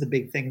mean, this is the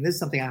big thing. And this is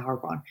something I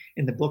harp on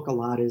in the book a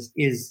lot,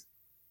 is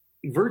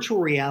virtual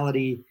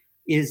reality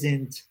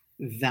isn't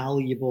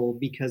valuable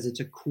because it's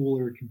a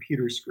cooler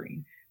computer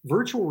screen.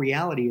 Virtual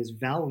reality is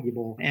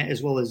valuable,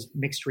 as well as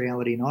mixed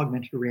reality and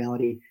augmented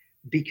reality,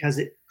 because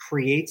it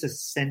creates a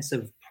sense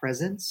of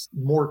presence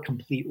more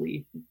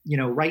completely. You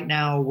know, right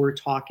now we're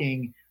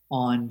talking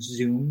on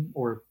Zoom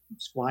or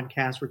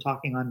Squadcast. We're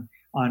talking on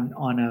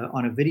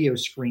a video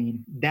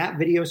screen. That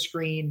video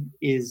screen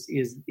is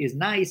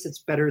nice. It's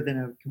better than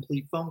a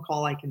complete phone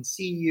call. I can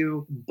see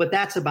you, but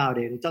that's about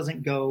it. It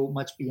doesn't go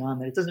much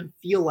beyond that. It doesn't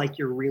feel like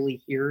you're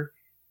really here,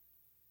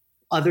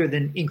 other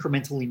than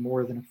incrementally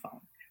more than a phone.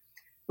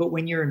 But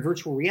when you're in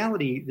virtual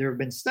reality, there have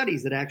been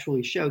studies that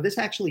actually show this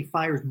actually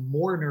fires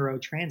more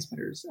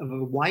neurotransmitters of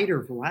a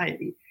wider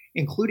variety,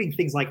 including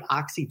things like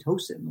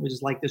oxytocin, which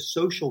is like the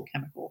social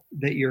chemical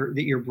that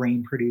your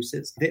brain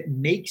produces that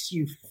makes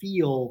you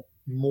feel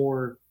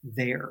more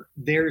there.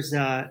 There's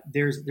a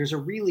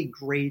really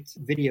great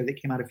video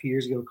that came out a few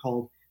years ago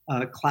called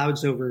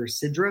Clouds Over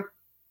Sidra.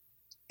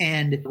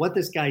 And what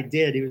this guy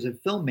did, he was a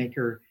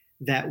filmmaker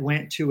that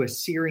went to a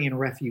Syrian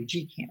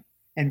refugee camp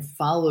and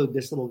followed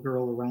this little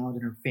girl around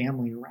and her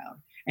family around.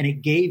 And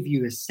it gave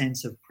you a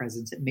sense of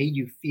presence. It made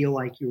you feel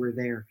like you were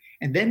there.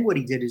 And then what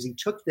he did is he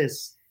took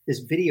this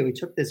video, he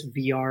took this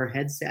VR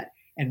headset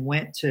and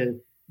went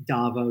to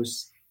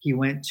Davos. He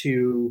went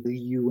to the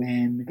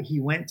UN. He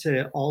went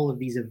to all of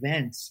these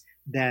events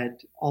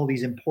that all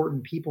these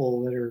important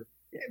people that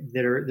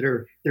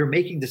are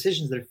making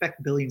decisions that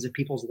affect billions of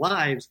people's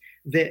lives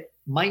that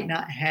might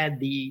not had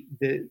the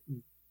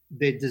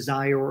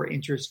desire or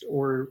interest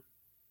or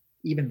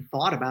even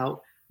thought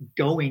about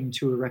going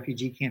to a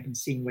refugee camp and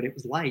seeing what it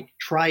was like,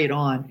 try it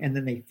on, and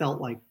then they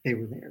felt like they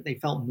were there. They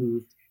felt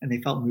moved, and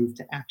they felt moved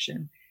to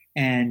action.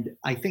 And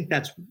I think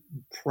that's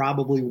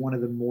probably one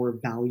of the more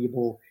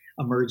valuable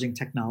emerging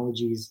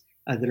technologies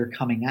that are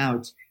coming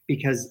out,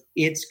 because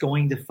it's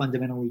going to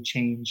fundamentally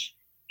change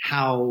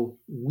how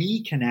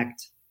we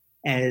connect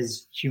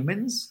as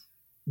humans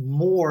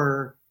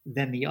more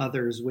than the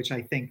others, which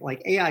I think,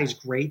 like, AI is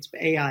great,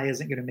 but AI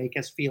isn't going to make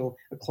us feel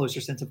a closer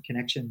sense of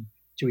connection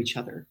to each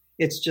other.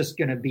 It's just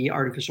going to be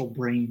artificial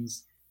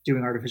brains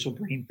doing artificial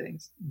brain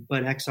things.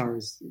 But XR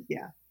is,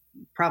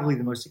 probably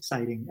the most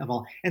exciting of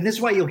all. And this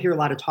is why you'll hear a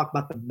lot of talk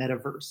about the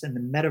metaverse. And the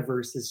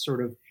metaverse is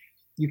sort of,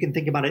 you can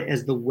think about it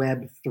as the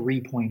web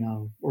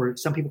 3.0, or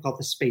some people call it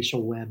the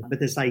spatial web. But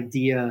this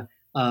idea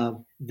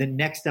of the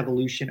next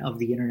evolution of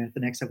the internet, the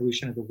next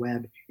evolution of the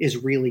web is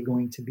really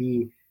going to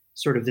be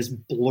sort of this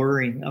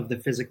blurring of the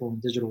physical and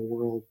digital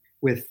world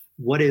with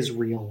what is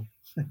real.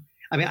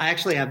 I mean,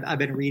 I've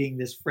been reading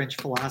this French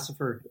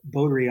philosopher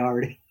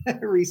Baudrillard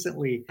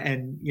recently,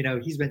 and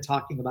he's been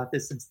talking about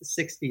this since the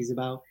 60s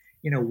about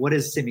what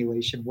is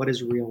simulation, what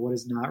is real, what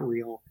is not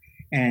real,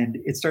 and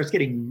it starts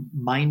getting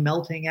mind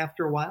melting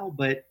after a while.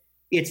 But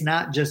it's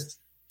not just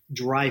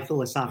dry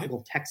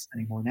philosophical text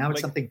anymore. Now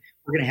it's something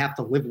we're going to have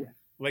to live with.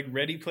 Like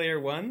Ready Player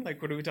One?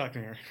 Like, what are we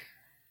talking here?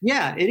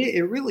 Yeah,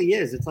 it really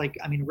is. It's like,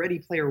 I mean, Ready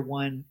Player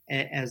One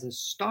as a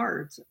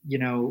start,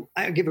 I'll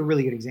give a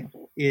really good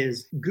example,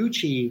 is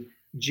Gucci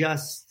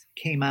just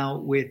came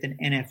out with an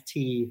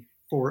NFT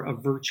for a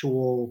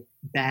virtual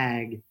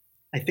bag.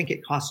 I think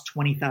it costs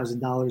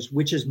 $20,000,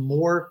 which is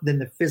more than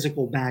the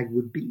physical bag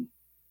would be.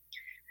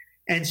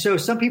 And so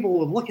some people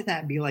will look at that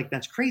and be like,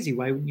 that's crazy.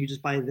 Why wouldn't you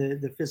just buy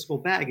the physical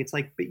bag? It's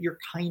like, but you're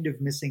kind of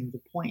missing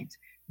the point.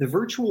 The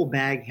virtual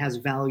bag has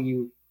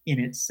value in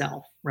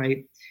itself,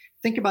 right?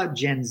 Think about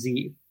Gen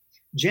Z.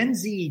 Gen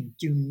Z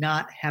do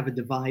not have a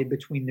divide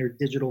between their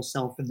digital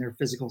self and their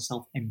physical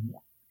self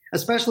anymore,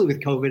 especially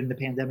with COVID and the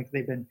pandemic.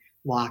 They've been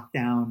locked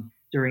down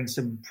during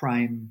some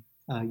prime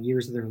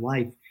years of their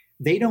life.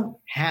 They don't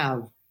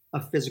have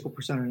a physical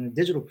persona and a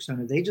digital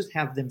persona. They just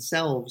have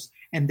themselves,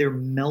 and they're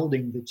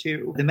melding the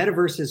two. The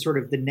metaverse is sort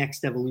of the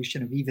next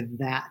evolution of even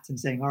that, and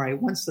saying, all right,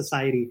 once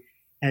society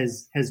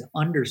has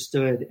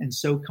understood and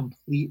so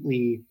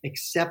completely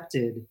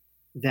accepted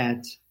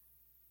that,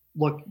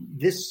 look,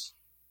 this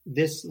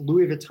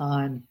Louis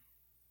Vuitton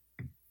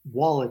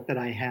wallet that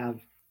I have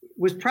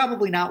was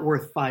probably not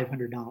worth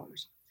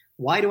 $500.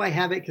 Why do I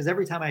have it? Because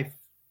every time I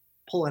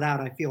pull it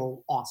out, I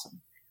feel awesome.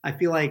 I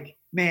feel like,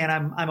 man,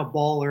 I'm a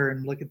baller,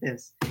 and look at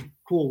this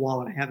cool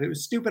wallet I have. It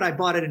was stupid. I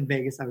bought it in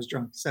Vegas. I was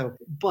drunk. So,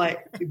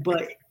 but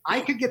I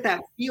could get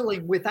that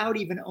feeling without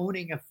even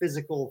owning a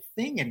physical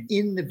thing and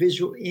in the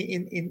visual,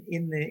 in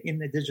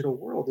the digital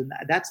world. And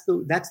that's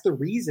the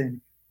reason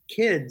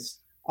kids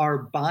are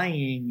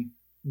buying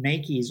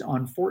Nikes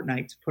on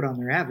Fortnite to put on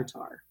their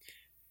avatar.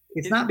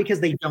 It's not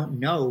because they don't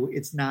know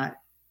it's not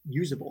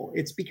usable.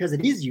 It's because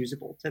it is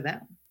usable to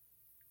them.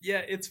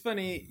 Yeah, it's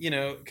funny,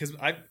 because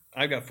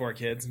I've got 4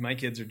 kids. My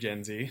kids are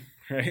Gen Z,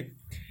 right?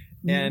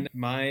 Mm-hmm. And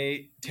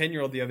my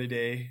 10-year-old the other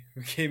day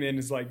came in,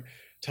 is like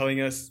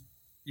telling us,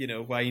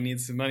 why he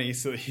needs some money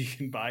so that he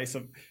can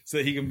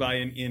buy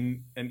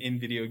an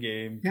in-video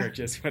game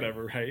purchase,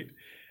 whatever, right?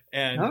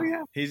 And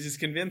he's just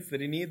convinced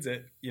that he needs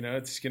it.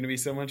 It's going to be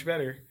so much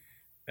better.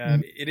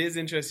 It is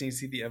interesting to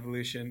see the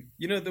evolution.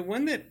 The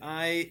one that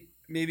I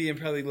maybe I'm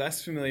probably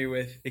less familiar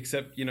with,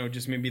 except,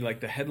 just maybe like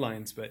the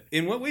headlines, but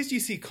in what ways do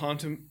you see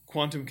quantum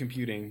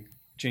computing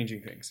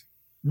changing things?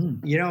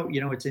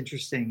 What's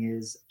interesting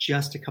is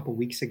just a couple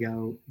weeks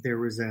ago, there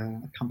was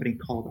a company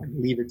called, I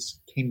believe it's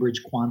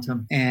Cambridge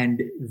Quantum,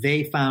 and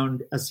they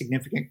found a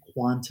significant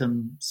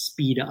quantum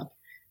speed up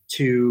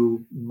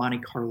to Monte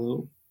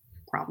Carlo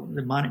problem.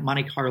 The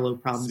Monte Carlo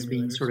problems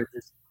being sort of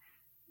this,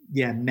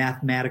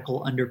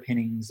 mathematical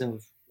underpinnings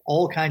of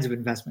all kinds of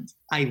investments.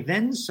 I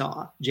then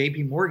saw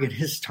JP Morgan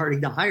is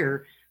starting to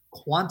hire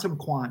quantum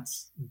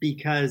quants,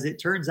 because it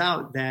turns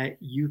out that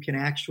you can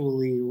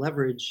actually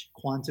leverage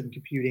quantum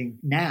computing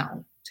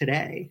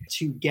today,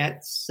 to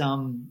get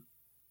some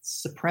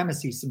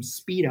supremacy, some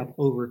speed up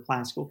over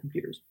classical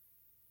computers.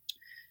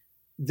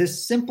 The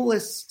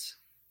simplest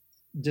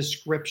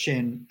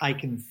description I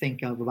can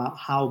think of about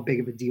how big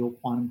of a deal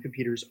quantum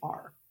computers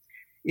are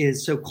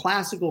is, so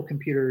classical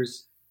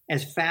computers,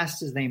 as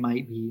fast as they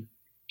might be,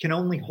 can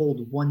only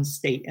hold one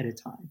state at a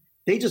time.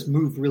 They just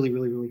move really,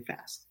 really, really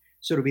fast.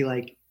 So to be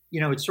like,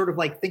 it's sort of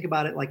like, think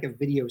about it like a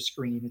video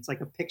screen. It's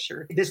like a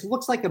picture. This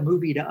looks like a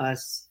movie to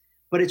us,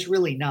 but it's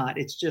really not.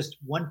 It's just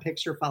one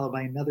picture followed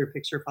by another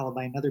picture followed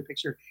by another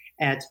picture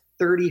at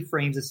 30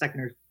 frames a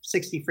second or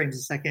 60 frames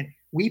a second.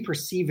 We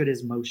perceive it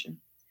as motion.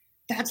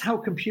 That's how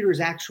computers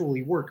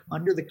actually work.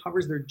 Under the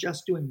covers, they're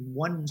just doing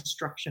one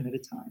instruction at a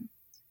time.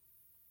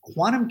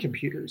 Quantum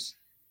computers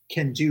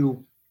can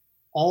do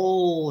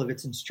all of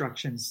its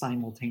instructions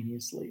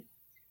simultaneously.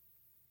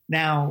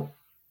 Now,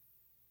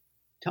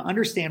 to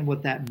understand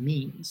what that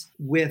means,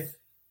 with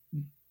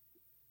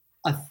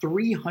a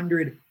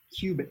 300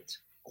 qubit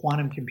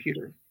quantum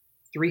computer,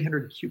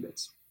 300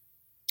 qubits,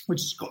 which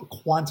is called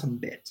quantum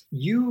bit,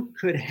 you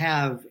could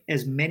have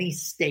as many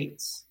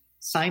states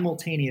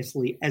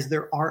simultaneously as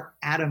there are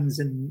atoms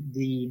in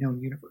the known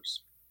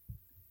universe.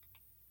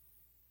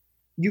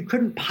 You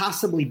couldn't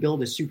possibly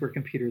build a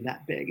supercomputer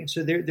that big. And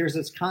so there's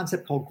this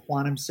concept called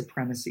quantum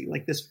supremacy,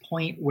 like this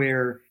point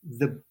where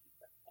the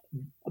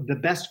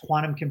best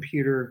quantum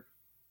computer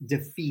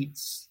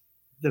defeats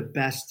the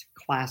best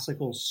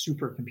classical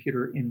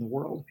supercomputer in the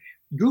world.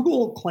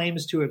 Google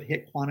claims to have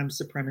hit quantum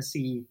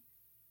supremacy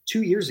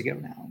 2 years ago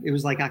now. It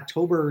was like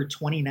October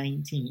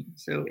 2019,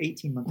 so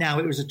 18 months. Now,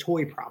 it was a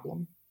toy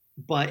problem,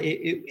 but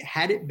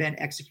had it been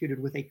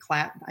executed with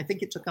I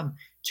think it took them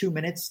 2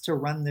 minutes to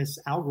run this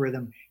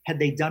algorithm. Had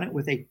they done it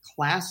with a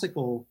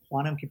classical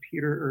quantum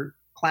computer or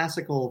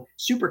classical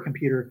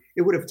supercomputer,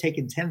 it would have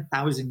taken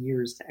 10,000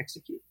 years to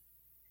execute.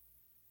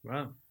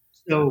 Wow.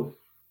 So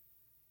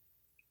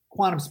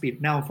quantum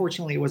speed. Now,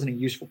 unfortunately, it wasn't a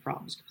useful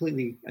problem. It's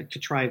completely a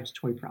contrived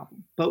toy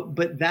problem.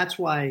 But that's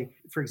why,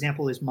 for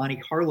example, this Monte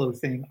Carlo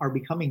thing are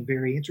becoming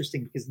very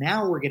interesting, because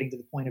now we're getting to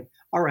the point of,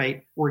 all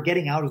right, we're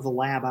getting out of the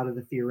lab, out of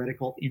the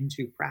theoretical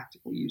into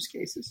practical use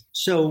cases.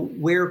 So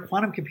where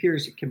quantum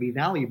computers can be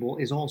valuable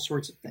is all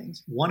sorts of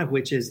things. One of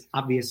which is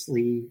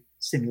obviously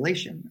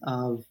simulation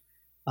of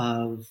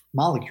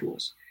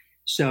molecules.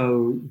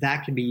 So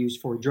that can be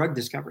used for drug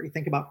discovery.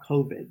 Think about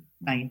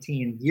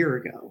COVID-19 a year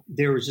ago.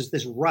 There was just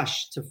this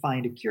rush to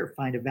find a cure,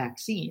 find a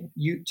vaccine.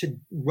 To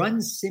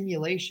run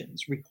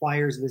simulations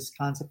requires this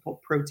concept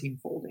called protein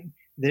folding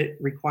that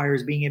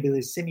requires being able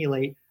to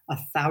simulate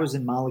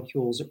 1,000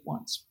 molecules at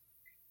once.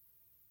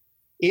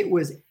 It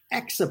was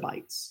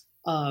exabytes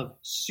of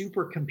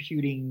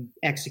supercomputing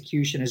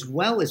execution, as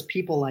well as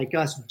people like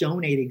us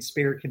donating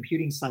spare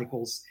computing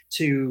cycles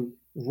to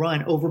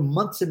run over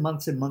months and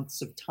months and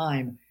months of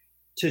time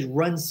to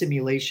run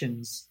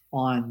simulations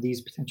on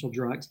these potential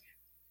drugs.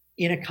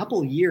 In a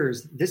couple of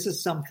years, this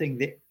is something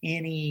that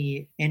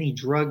any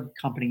drug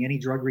company, any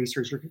drug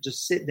researcher could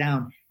just sit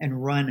down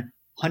and run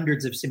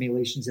hundreds of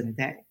simulations in a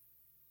day.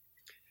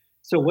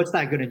 So what's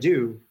that going to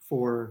do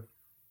for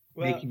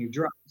making new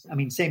drugs? I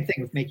mean, same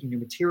thing with making new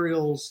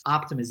materials,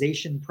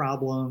 optimization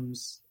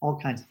problems, all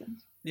kinds of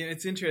things. Yeah,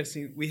 it's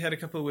interesting. We had a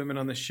couple of women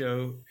on the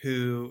show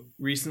who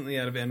recently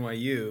out of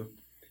NYU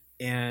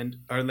and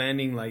are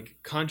landing like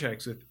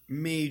contracts with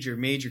major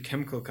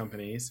chemical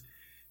companies,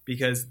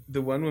 because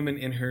the one woman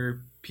in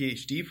her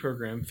PhD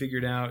program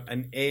figured out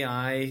an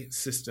AI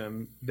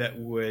system that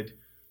would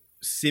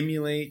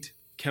simulate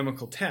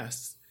chemical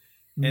tests.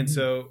 Mm-hmm. And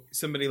so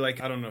somebody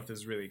like, I don't know if this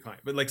is really a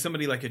client, but like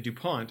somebody like a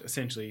DuPont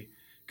essentially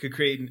could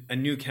create a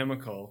new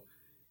chemical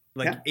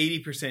like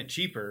 80%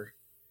 cheaper.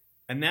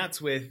 And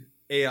that's with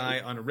AI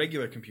on a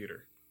regular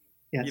computer.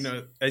 Yes. You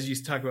know, as you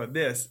talk about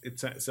this, it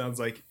sounds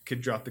like could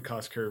drop the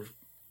cost curve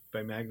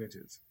by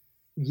magnitudes.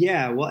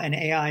 Yeah, well, and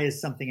AI is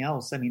something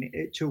else. I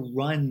mean, to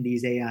run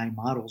these AI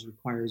models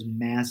requires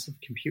massive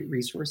compute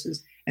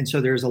resources. And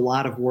so there's a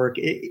lot of work.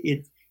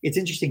 It's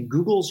interesting.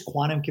 Google's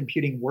quantum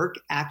computing work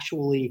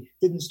actually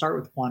didn't start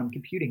with quantum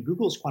computing.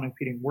 Google's quantum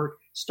computing work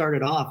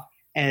started off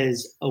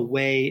as a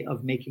way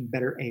of making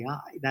better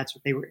AI. That's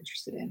what they were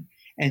interested in.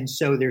 And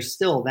so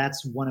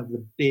that's one of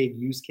the big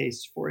use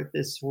cases for it.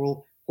 This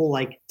whole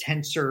like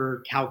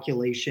tensor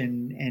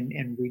calculation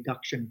and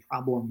reduction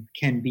problem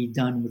can be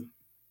done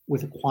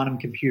with a quantum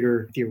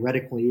computer.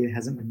 Theoretically, it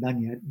hasn't been done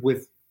yet,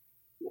 with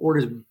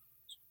orders of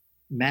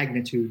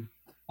magnitude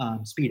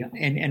speed up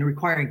and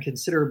requiring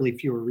considerably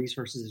fewer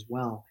resources as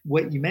well.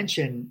 What you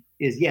mentioned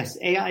is, yes,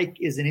 AI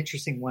is an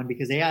interesting one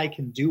because AI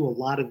can do a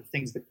lot of the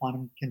things that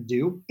quantum can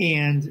do.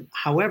 And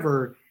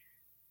however,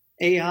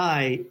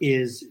 AI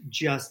is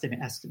just an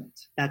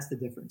estimate. That's the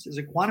difference. Is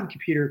a quantum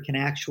computer can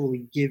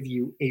actually give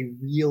you a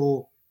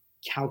real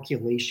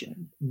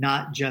calculation,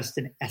 not just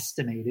an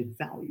estimated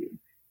value.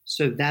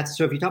 So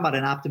if you talk about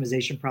an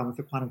optimization problem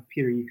with a quantum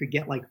computer, you could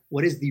get like,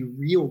 what is the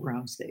real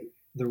ground state,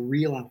 the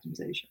real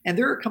optimization? And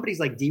there are companies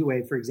like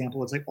D-Wave, for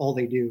example, it's like all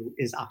they do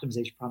is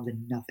optimization problems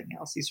and nothing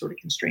else, these sort of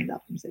constrained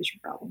optimization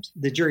problems.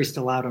 The jury's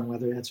still out on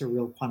whether that's a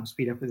real quantum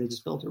speed up or they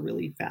just built a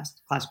really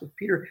fast classical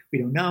computer. We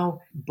don't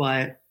know,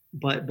 but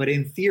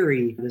in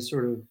theory, this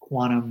sort of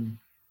quantum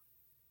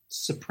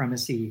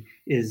supremacy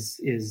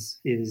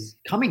is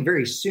coming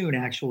very soon,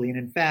 actually. And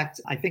in fact,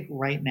 I think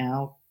right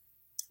now,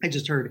 I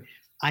just heard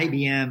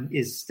IBM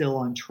is still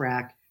on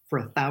track for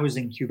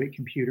 1,000 qubit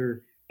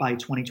computer by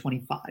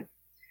 2025.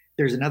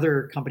 There's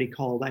another company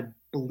called, I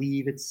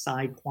believe it's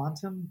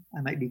PsiQuantum. I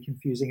might be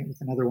confusing it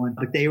with another one,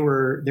 but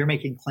they're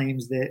making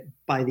claims that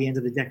by the end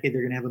of the decade,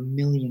 they're going to have 1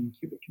 million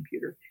qubit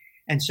computer.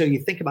 And so you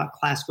think about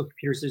classical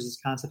computers, there's this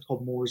concept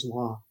called Moore's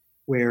Law,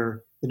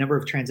 where the number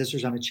of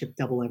transistors on a chip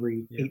double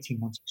every 18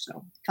 months or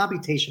so.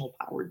 Computational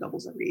power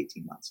doubles every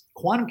 18 months.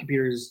 Quantum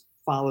computers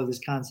follow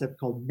this concept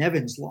called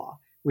Nevin's Law,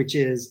 which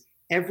is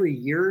every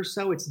year or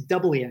so, it's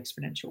doubly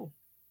exponential.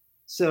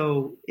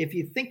 So if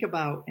you think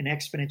about an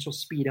exponential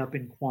speed up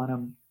in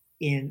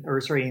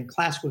in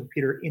classical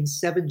computer in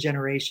 7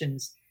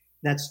 generations,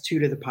 that's 2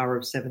 to the power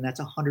of 7. That's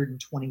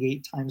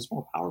 128 times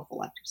more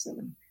powerful after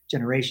 7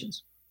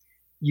 generations.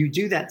 You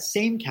do that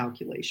same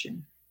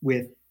calculation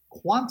with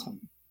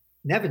quantum,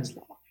 Nevin's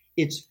Law.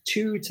 It's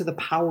 2 to the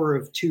power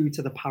of 2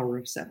 to the power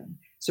of 7.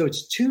 So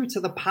it's 2 to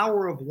the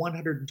power of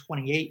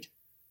 128.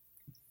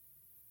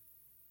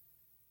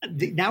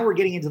 Now we're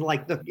getting into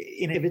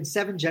in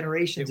 7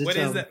 generations. What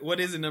is that? What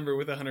is a number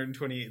with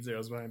 128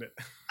 zeros behind it?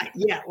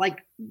 Yeah, like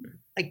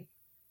a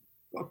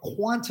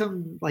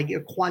quantum, like a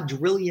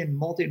quadrillion,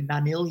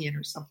 multi-nonillion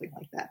or something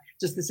like that.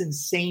 Just this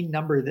insane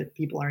number that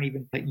people aren't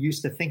even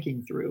used to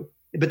thinking through.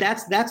 But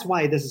that's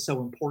why this is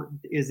so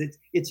important. Is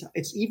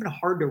it's even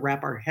hard to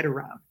wrap our head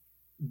around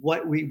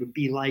what we would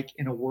be like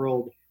in a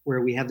world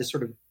where we have this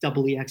sort of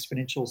doubly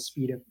exponential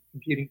speed of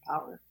computing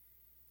power.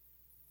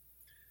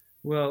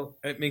 Well,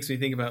 it makes me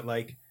think about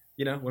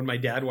when my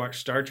dad watched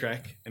Star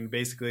Trek and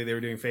basically they were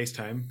doing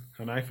FaceTime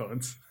on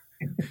iPhones.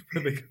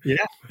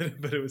 Yeah.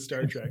 But it was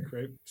Star Trek,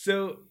 right?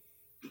 So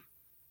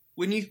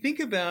when you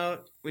think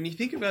about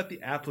the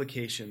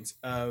applications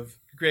of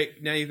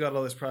great, now you've got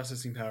all this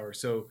processing power.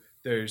 So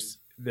there's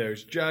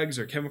drugs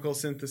or chemical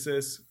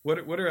synthesis. What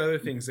are other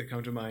things that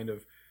come to mind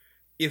of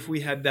if we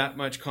had that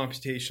much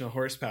computational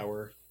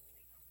horsepower,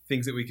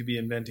 things that we could be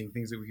inventing,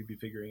 things that we could be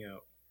figuring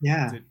out?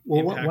 Yeah.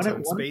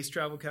 On space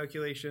travel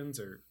calculations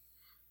or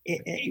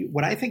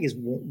what I think is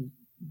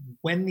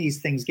when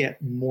these things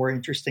get more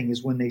interesting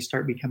is when they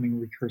start becoming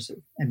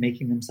recursive and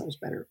making themselves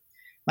better.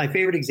 My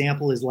favorite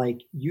example is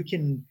you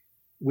can,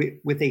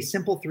 with a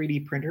simple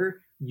 3D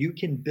printer, you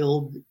can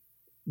build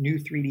new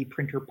 3D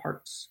printer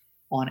parts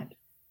on it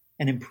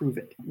and improve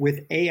it.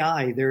 With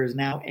AI, there is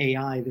now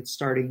AI that's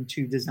starting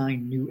to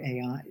design new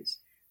AIs.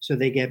 So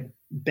they get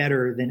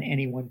better than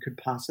anyone could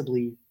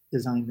possibly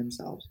design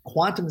themselves.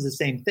 Quantum is the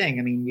same thing.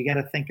 I mean, you got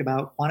to think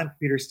about quantum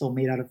computers still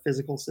made out of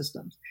physical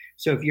systems.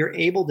 So if you're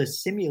able to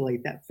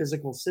simulate that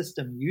physical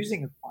system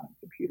using a quantum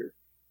computer,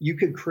 you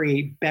could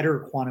create better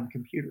quantum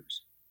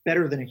computers,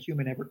 better than a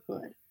human ever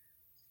could.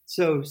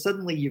 So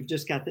suddenly you've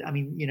just got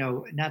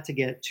not to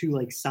get too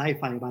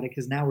sci-fi about it,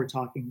 because now we're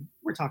talking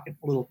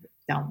a little bit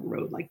down the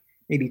road,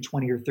 maybe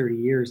 20 or 30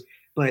 years.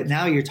 But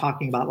now you're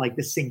talking about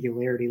the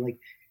singularity.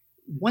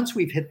 Once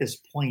we've hit this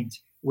point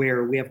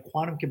where we have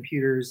quantum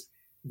computers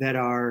that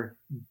are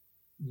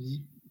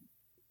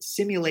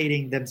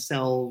simulating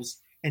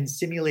themselves and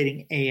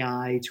simulating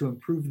AI to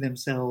improve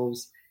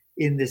themselves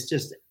in this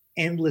just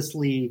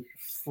endlessly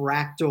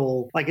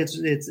fractal,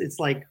 it's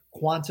like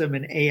quantum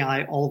and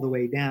AI all the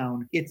way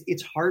down.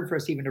 It's hard for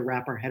us even to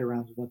wrap our head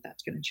around what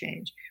that's going to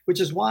change, which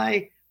is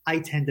why I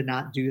tend to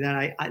not do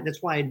that.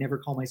 That's why I never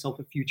call myself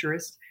a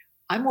futurist.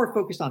 I'm more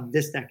focused on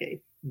this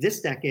decade.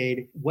 This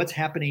decade, what's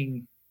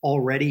happening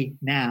already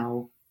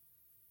now,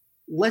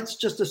 let's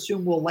just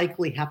assume will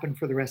likely happen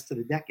for the rest of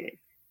the decade.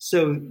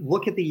 So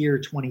look at the year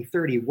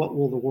 2030. What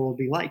will the world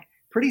be like?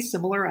 Pretty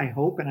similar, I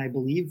hope, and I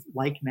believe,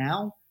 like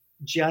now,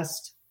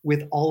 just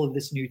with all of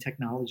this new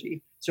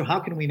technology. So how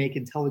can we make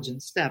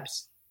intelligent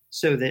steps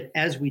so that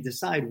as we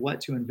decide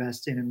what to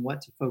invest in and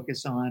what to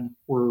focus on,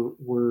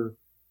 we're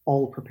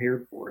all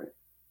prepared for it?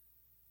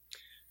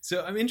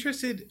 So I'm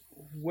interested,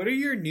 what are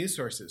your news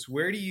sources?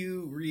 Where do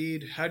you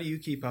read? How do you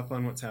keep up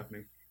on what's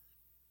happening?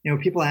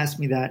 People ask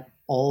me that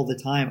all the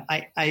time.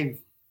 I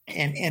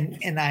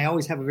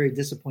always have a very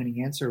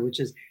disappointing answer, which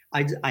is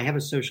I have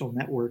a social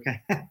network.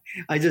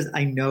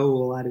 I know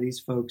a lot of these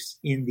folks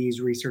in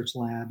these research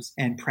labs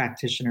and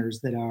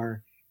practitioners that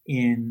are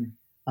in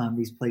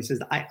these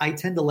places. I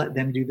tend to let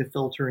them do the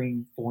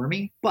filtering for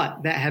me.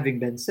 But that having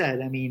been said,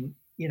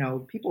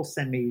 people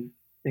send me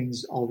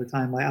things all the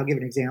time. I'll give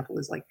an example.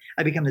 Is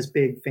I become this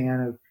big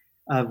fan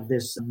of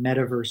this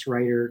metaverse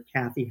writer,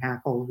 Kathy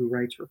Hackle, who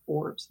writes for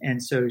Forbes.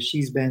 And so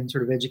she's been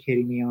sort of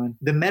educating me on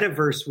the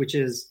metaverse, which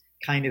is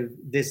kind of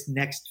this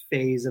next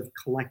phase of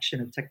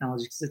collection of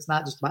technology. Because it's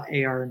not just about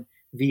AR and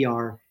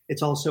VR.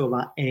 It's also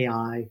about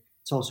AI.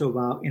 It's also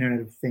about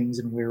Internet of Things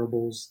and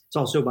wearables. It's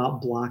also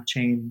about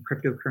blockchain,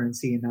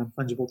 cryptocurrency, and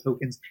non-fungible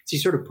tokens. So you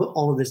sort of put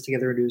all of this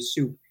together into a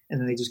soup, and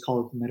then they just call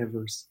it the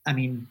metaverse.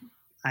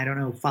 I don't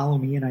know, follow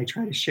me and I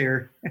try to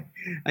share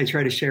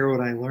what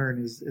I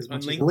learn as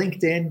much as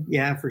LinkedIn.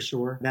 Yeah, for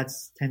sure. That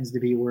tends to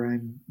be where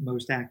I'm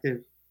most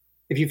active.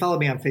 If you follow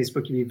me on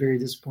Facebook, you'd be very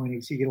disappointed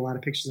because you get a lot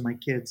of pictures of my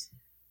kids.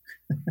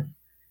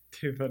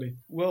 Too funny.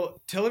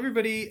 Well, tell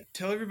everybody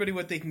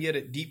what they can get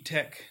at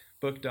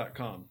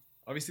deeptechbook.com.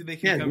 Obviously they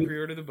can come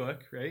pre-order the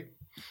book, right?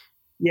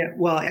 Yeah,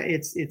 well,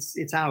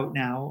 it's out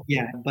now.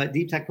 Yeah, but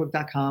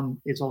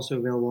deeptechbook.com, it's also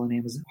available on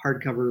Amazon,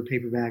 hardcover,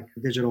 paperback,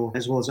 digital,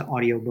 as well as an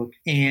audiobook.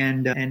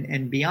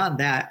 And beyond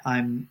that,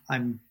 I'm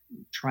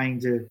trying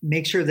to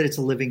make sure that it's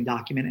a living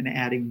document and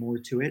adding more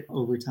to it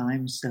over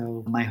time.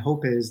 So my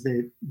hope is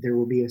that there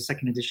will be a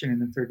second edition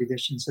and a third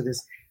edition. So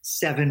this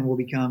 7 will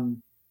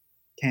become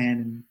 10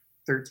 and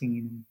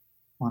 13 and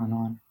on and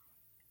on.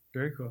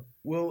 Very cool.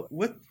 Well,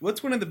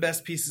 what's one of the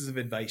best pieces of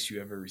advice you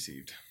ever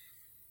received?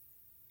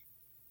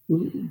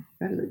 Ooh,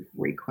 that is a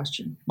great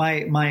question.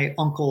 My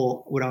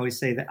uncle would always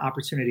say that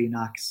opportunity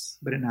knocks,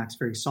 but it knocks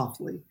very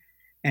softly.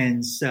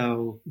 And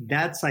so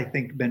that's, I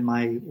think, been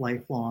my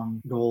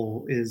lifelong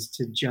goal, is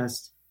to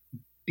just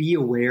be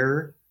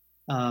aware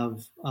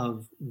of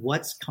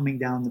what's coming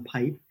down the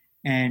pipe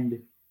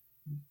and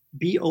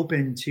be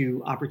open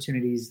to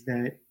opportunities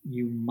that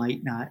you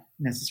might not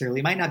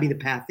be the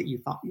path that you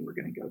thought you were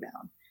going to go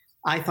down.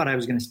 I thought I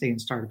was going to stay in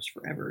startups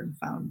forever and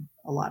found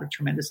a lot of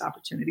tremendous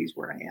opportunities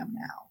where I am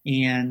now.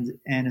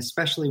 And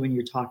especially when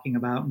you're talking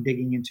about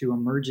digging into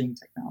emerging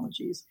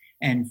technologies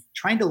and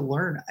trying to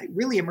learn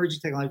really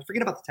emerging technology,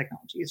 forget about the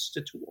technology, it's just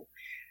a tool.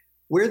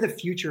 Where the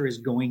future is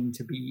going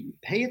to be,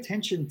 pay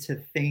attention to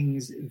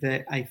things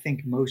that I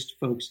think most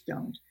folks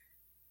don't.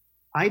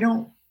 I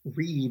don't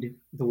read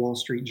the Wall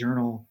Street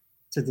Journal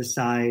to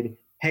decide,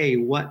 hey,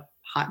 what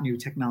hot new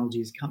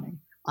technology is coming.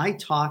 I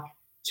talk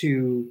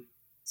to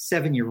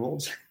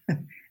 7-year-olds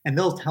and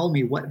they'll tell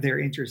me what they're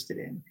interested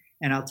in.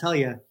 And I'll tell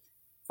you,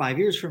 5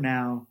 years from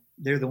now,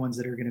 they're the ones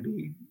that are going to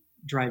be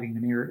driving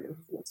the narrative.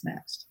 What's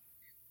next?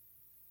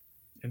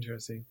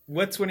 Interesting.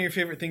 What's one of your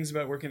favorite things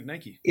about working at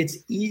Nike? It's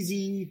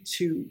easy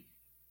to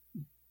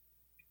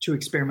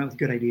experiment with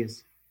good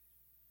ideas.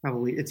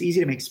 Probably it's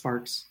easy to make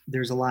sparks.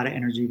 There's a lot of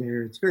energy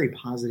there. It's a very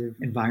positive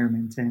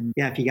environment. And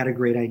yeah, if you got a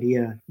great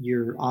idea,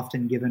 you're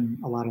often given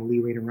a lot of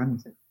leeway to run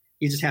with it.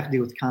 You just have to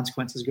deal with the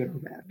consequences, good or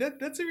bad.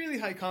 That's a really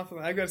high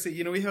compliment. I've got to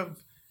say, we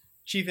have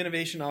chief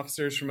innovation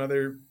officers from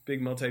other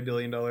big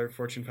multi-billion-dollar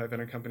Fortune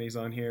 500 companies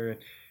on here,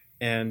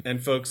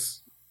 and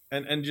folks,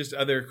 and just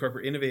other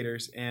corporate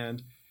innovators.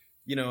 And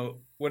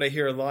what I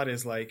hear a lot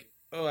is like,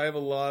 oh, I have a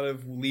lot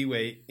of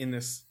leeway in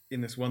this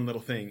one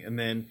little thing, and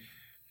then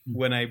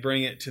when I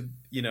bring it to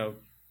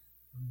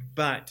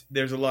but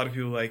there's a lot of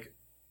people like,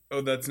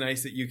 oh, that's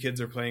nice that you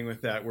kids are playing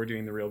with that. We're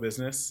doing the real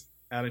business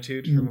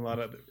attitude from a lot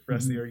of the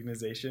rest of the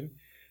organization.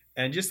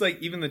 And just like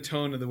even the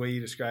tone of the way you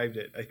described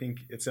it, I think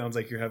it sounds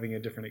like you're having a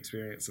different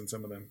experience than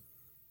some of them.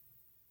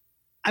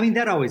 I mean,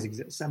 that always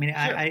exists. I mean, sure.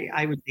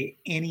 I would say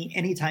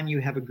anytime you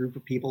have a group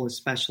of people,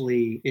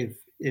 especially if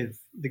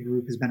the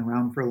group has been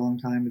around for a long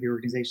time, or the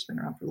organization's been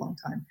around for a long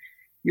time,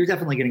 you're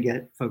definitely going to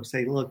get folks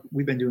say, look,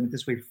 we've been doing it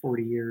this way for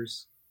 40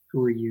 years.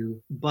 Who are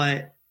you?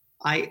 But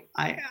I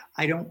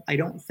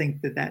don't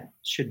think that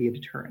should be a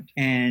deterrent.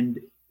 And,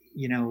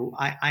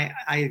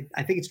 I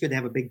think it's good to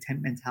have a big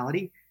tent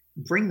mentality.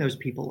 Bring those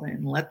people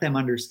in, let them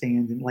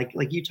understand. And like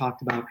you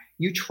talked about,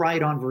 you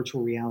tried on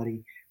virtual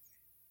reality.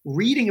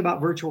 Reading about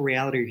virtual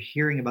reality or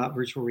hearing about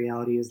virtual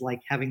reality is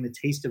like having the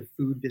taste of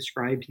food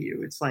described to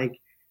you. It's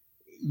like,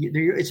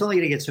 it's only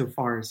going to get so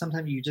far.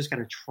 Sometimes you just got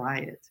to try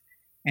it.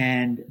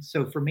 And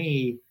so for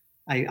me,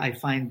 I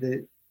find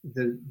that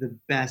the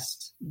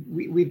best,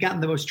 we've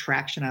gotten the most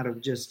traction out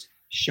of just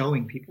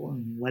showing people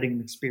and letting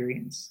them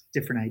experience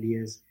different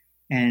ideas.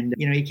 And,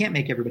 you can't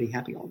make everybody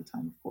happy all the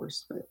time, of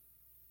course, but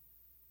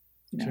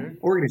sure.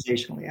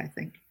 Organizationally, I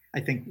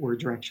think we're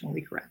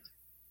directionally correct.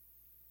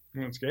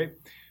 That's great.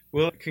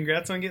 Well,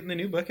 congrats on getting the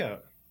new book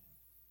out.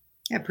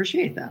 Yeah,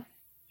 appreciate that.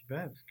 You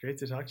bet. Great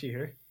to talk to you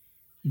here.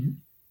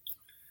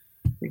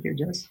 Mm-hmm. Take care,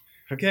 Jess.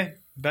 Okay.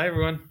 Bye,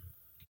 everyone.